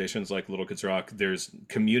organizations like Little Kids Rock. There's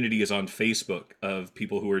communities on Facebook of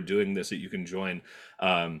people who are doing this that you can join.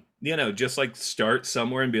 Just like start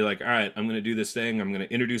somewhere and be like, all right, I'm going to do this thing. I'm going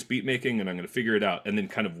to introduce beat making and I'm going to figure it out, and then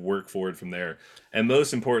kind of work forward from there. And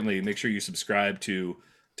most importantly, make sure you subscribe to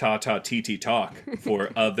TT Talk for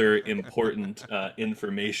other important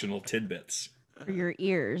informational tidbits. For your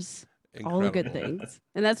ears. Incredible. All the good things.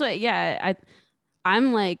 And that's what,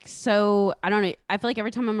 I'm like, so I don't know. I feel like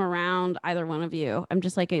every time I'm around either one of you, I'm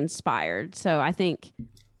just like inspired. So I think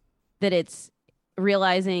that it's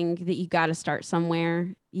realizing that you got to start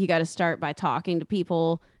somewhere. You got to start by talking to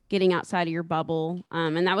people, getting outside of your bubble.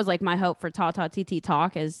 And that was like my hope for TT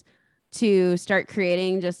Talk, is to start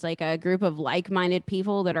creating just like a group of like-minded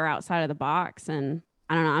people that are outside of the box. And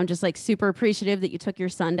I don't know, I'm just like super appreciative that you took your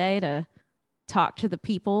Sunday to talk to the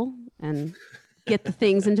people and get the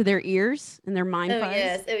things into their ears and their mind. Oh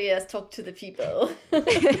yes, talk to the people.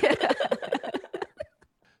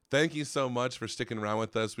 Thank you so much for sticking around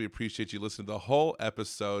with us. We appreciate you listening to the whole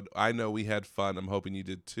episode. I know we had fun. I'm hoping you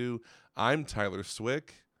did too. I'm Tyler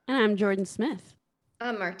Swick. And I'm Jordan Smith.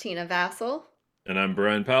 I'm Martina Vasil. And I'm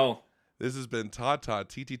Bryan Powell. This has been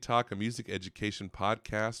TT Talk, a music education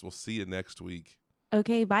podcast. We'll see you next week.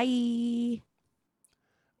 Okay, bye.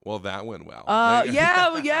 Well, that went well.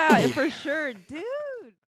 Yeah, for sure, dude.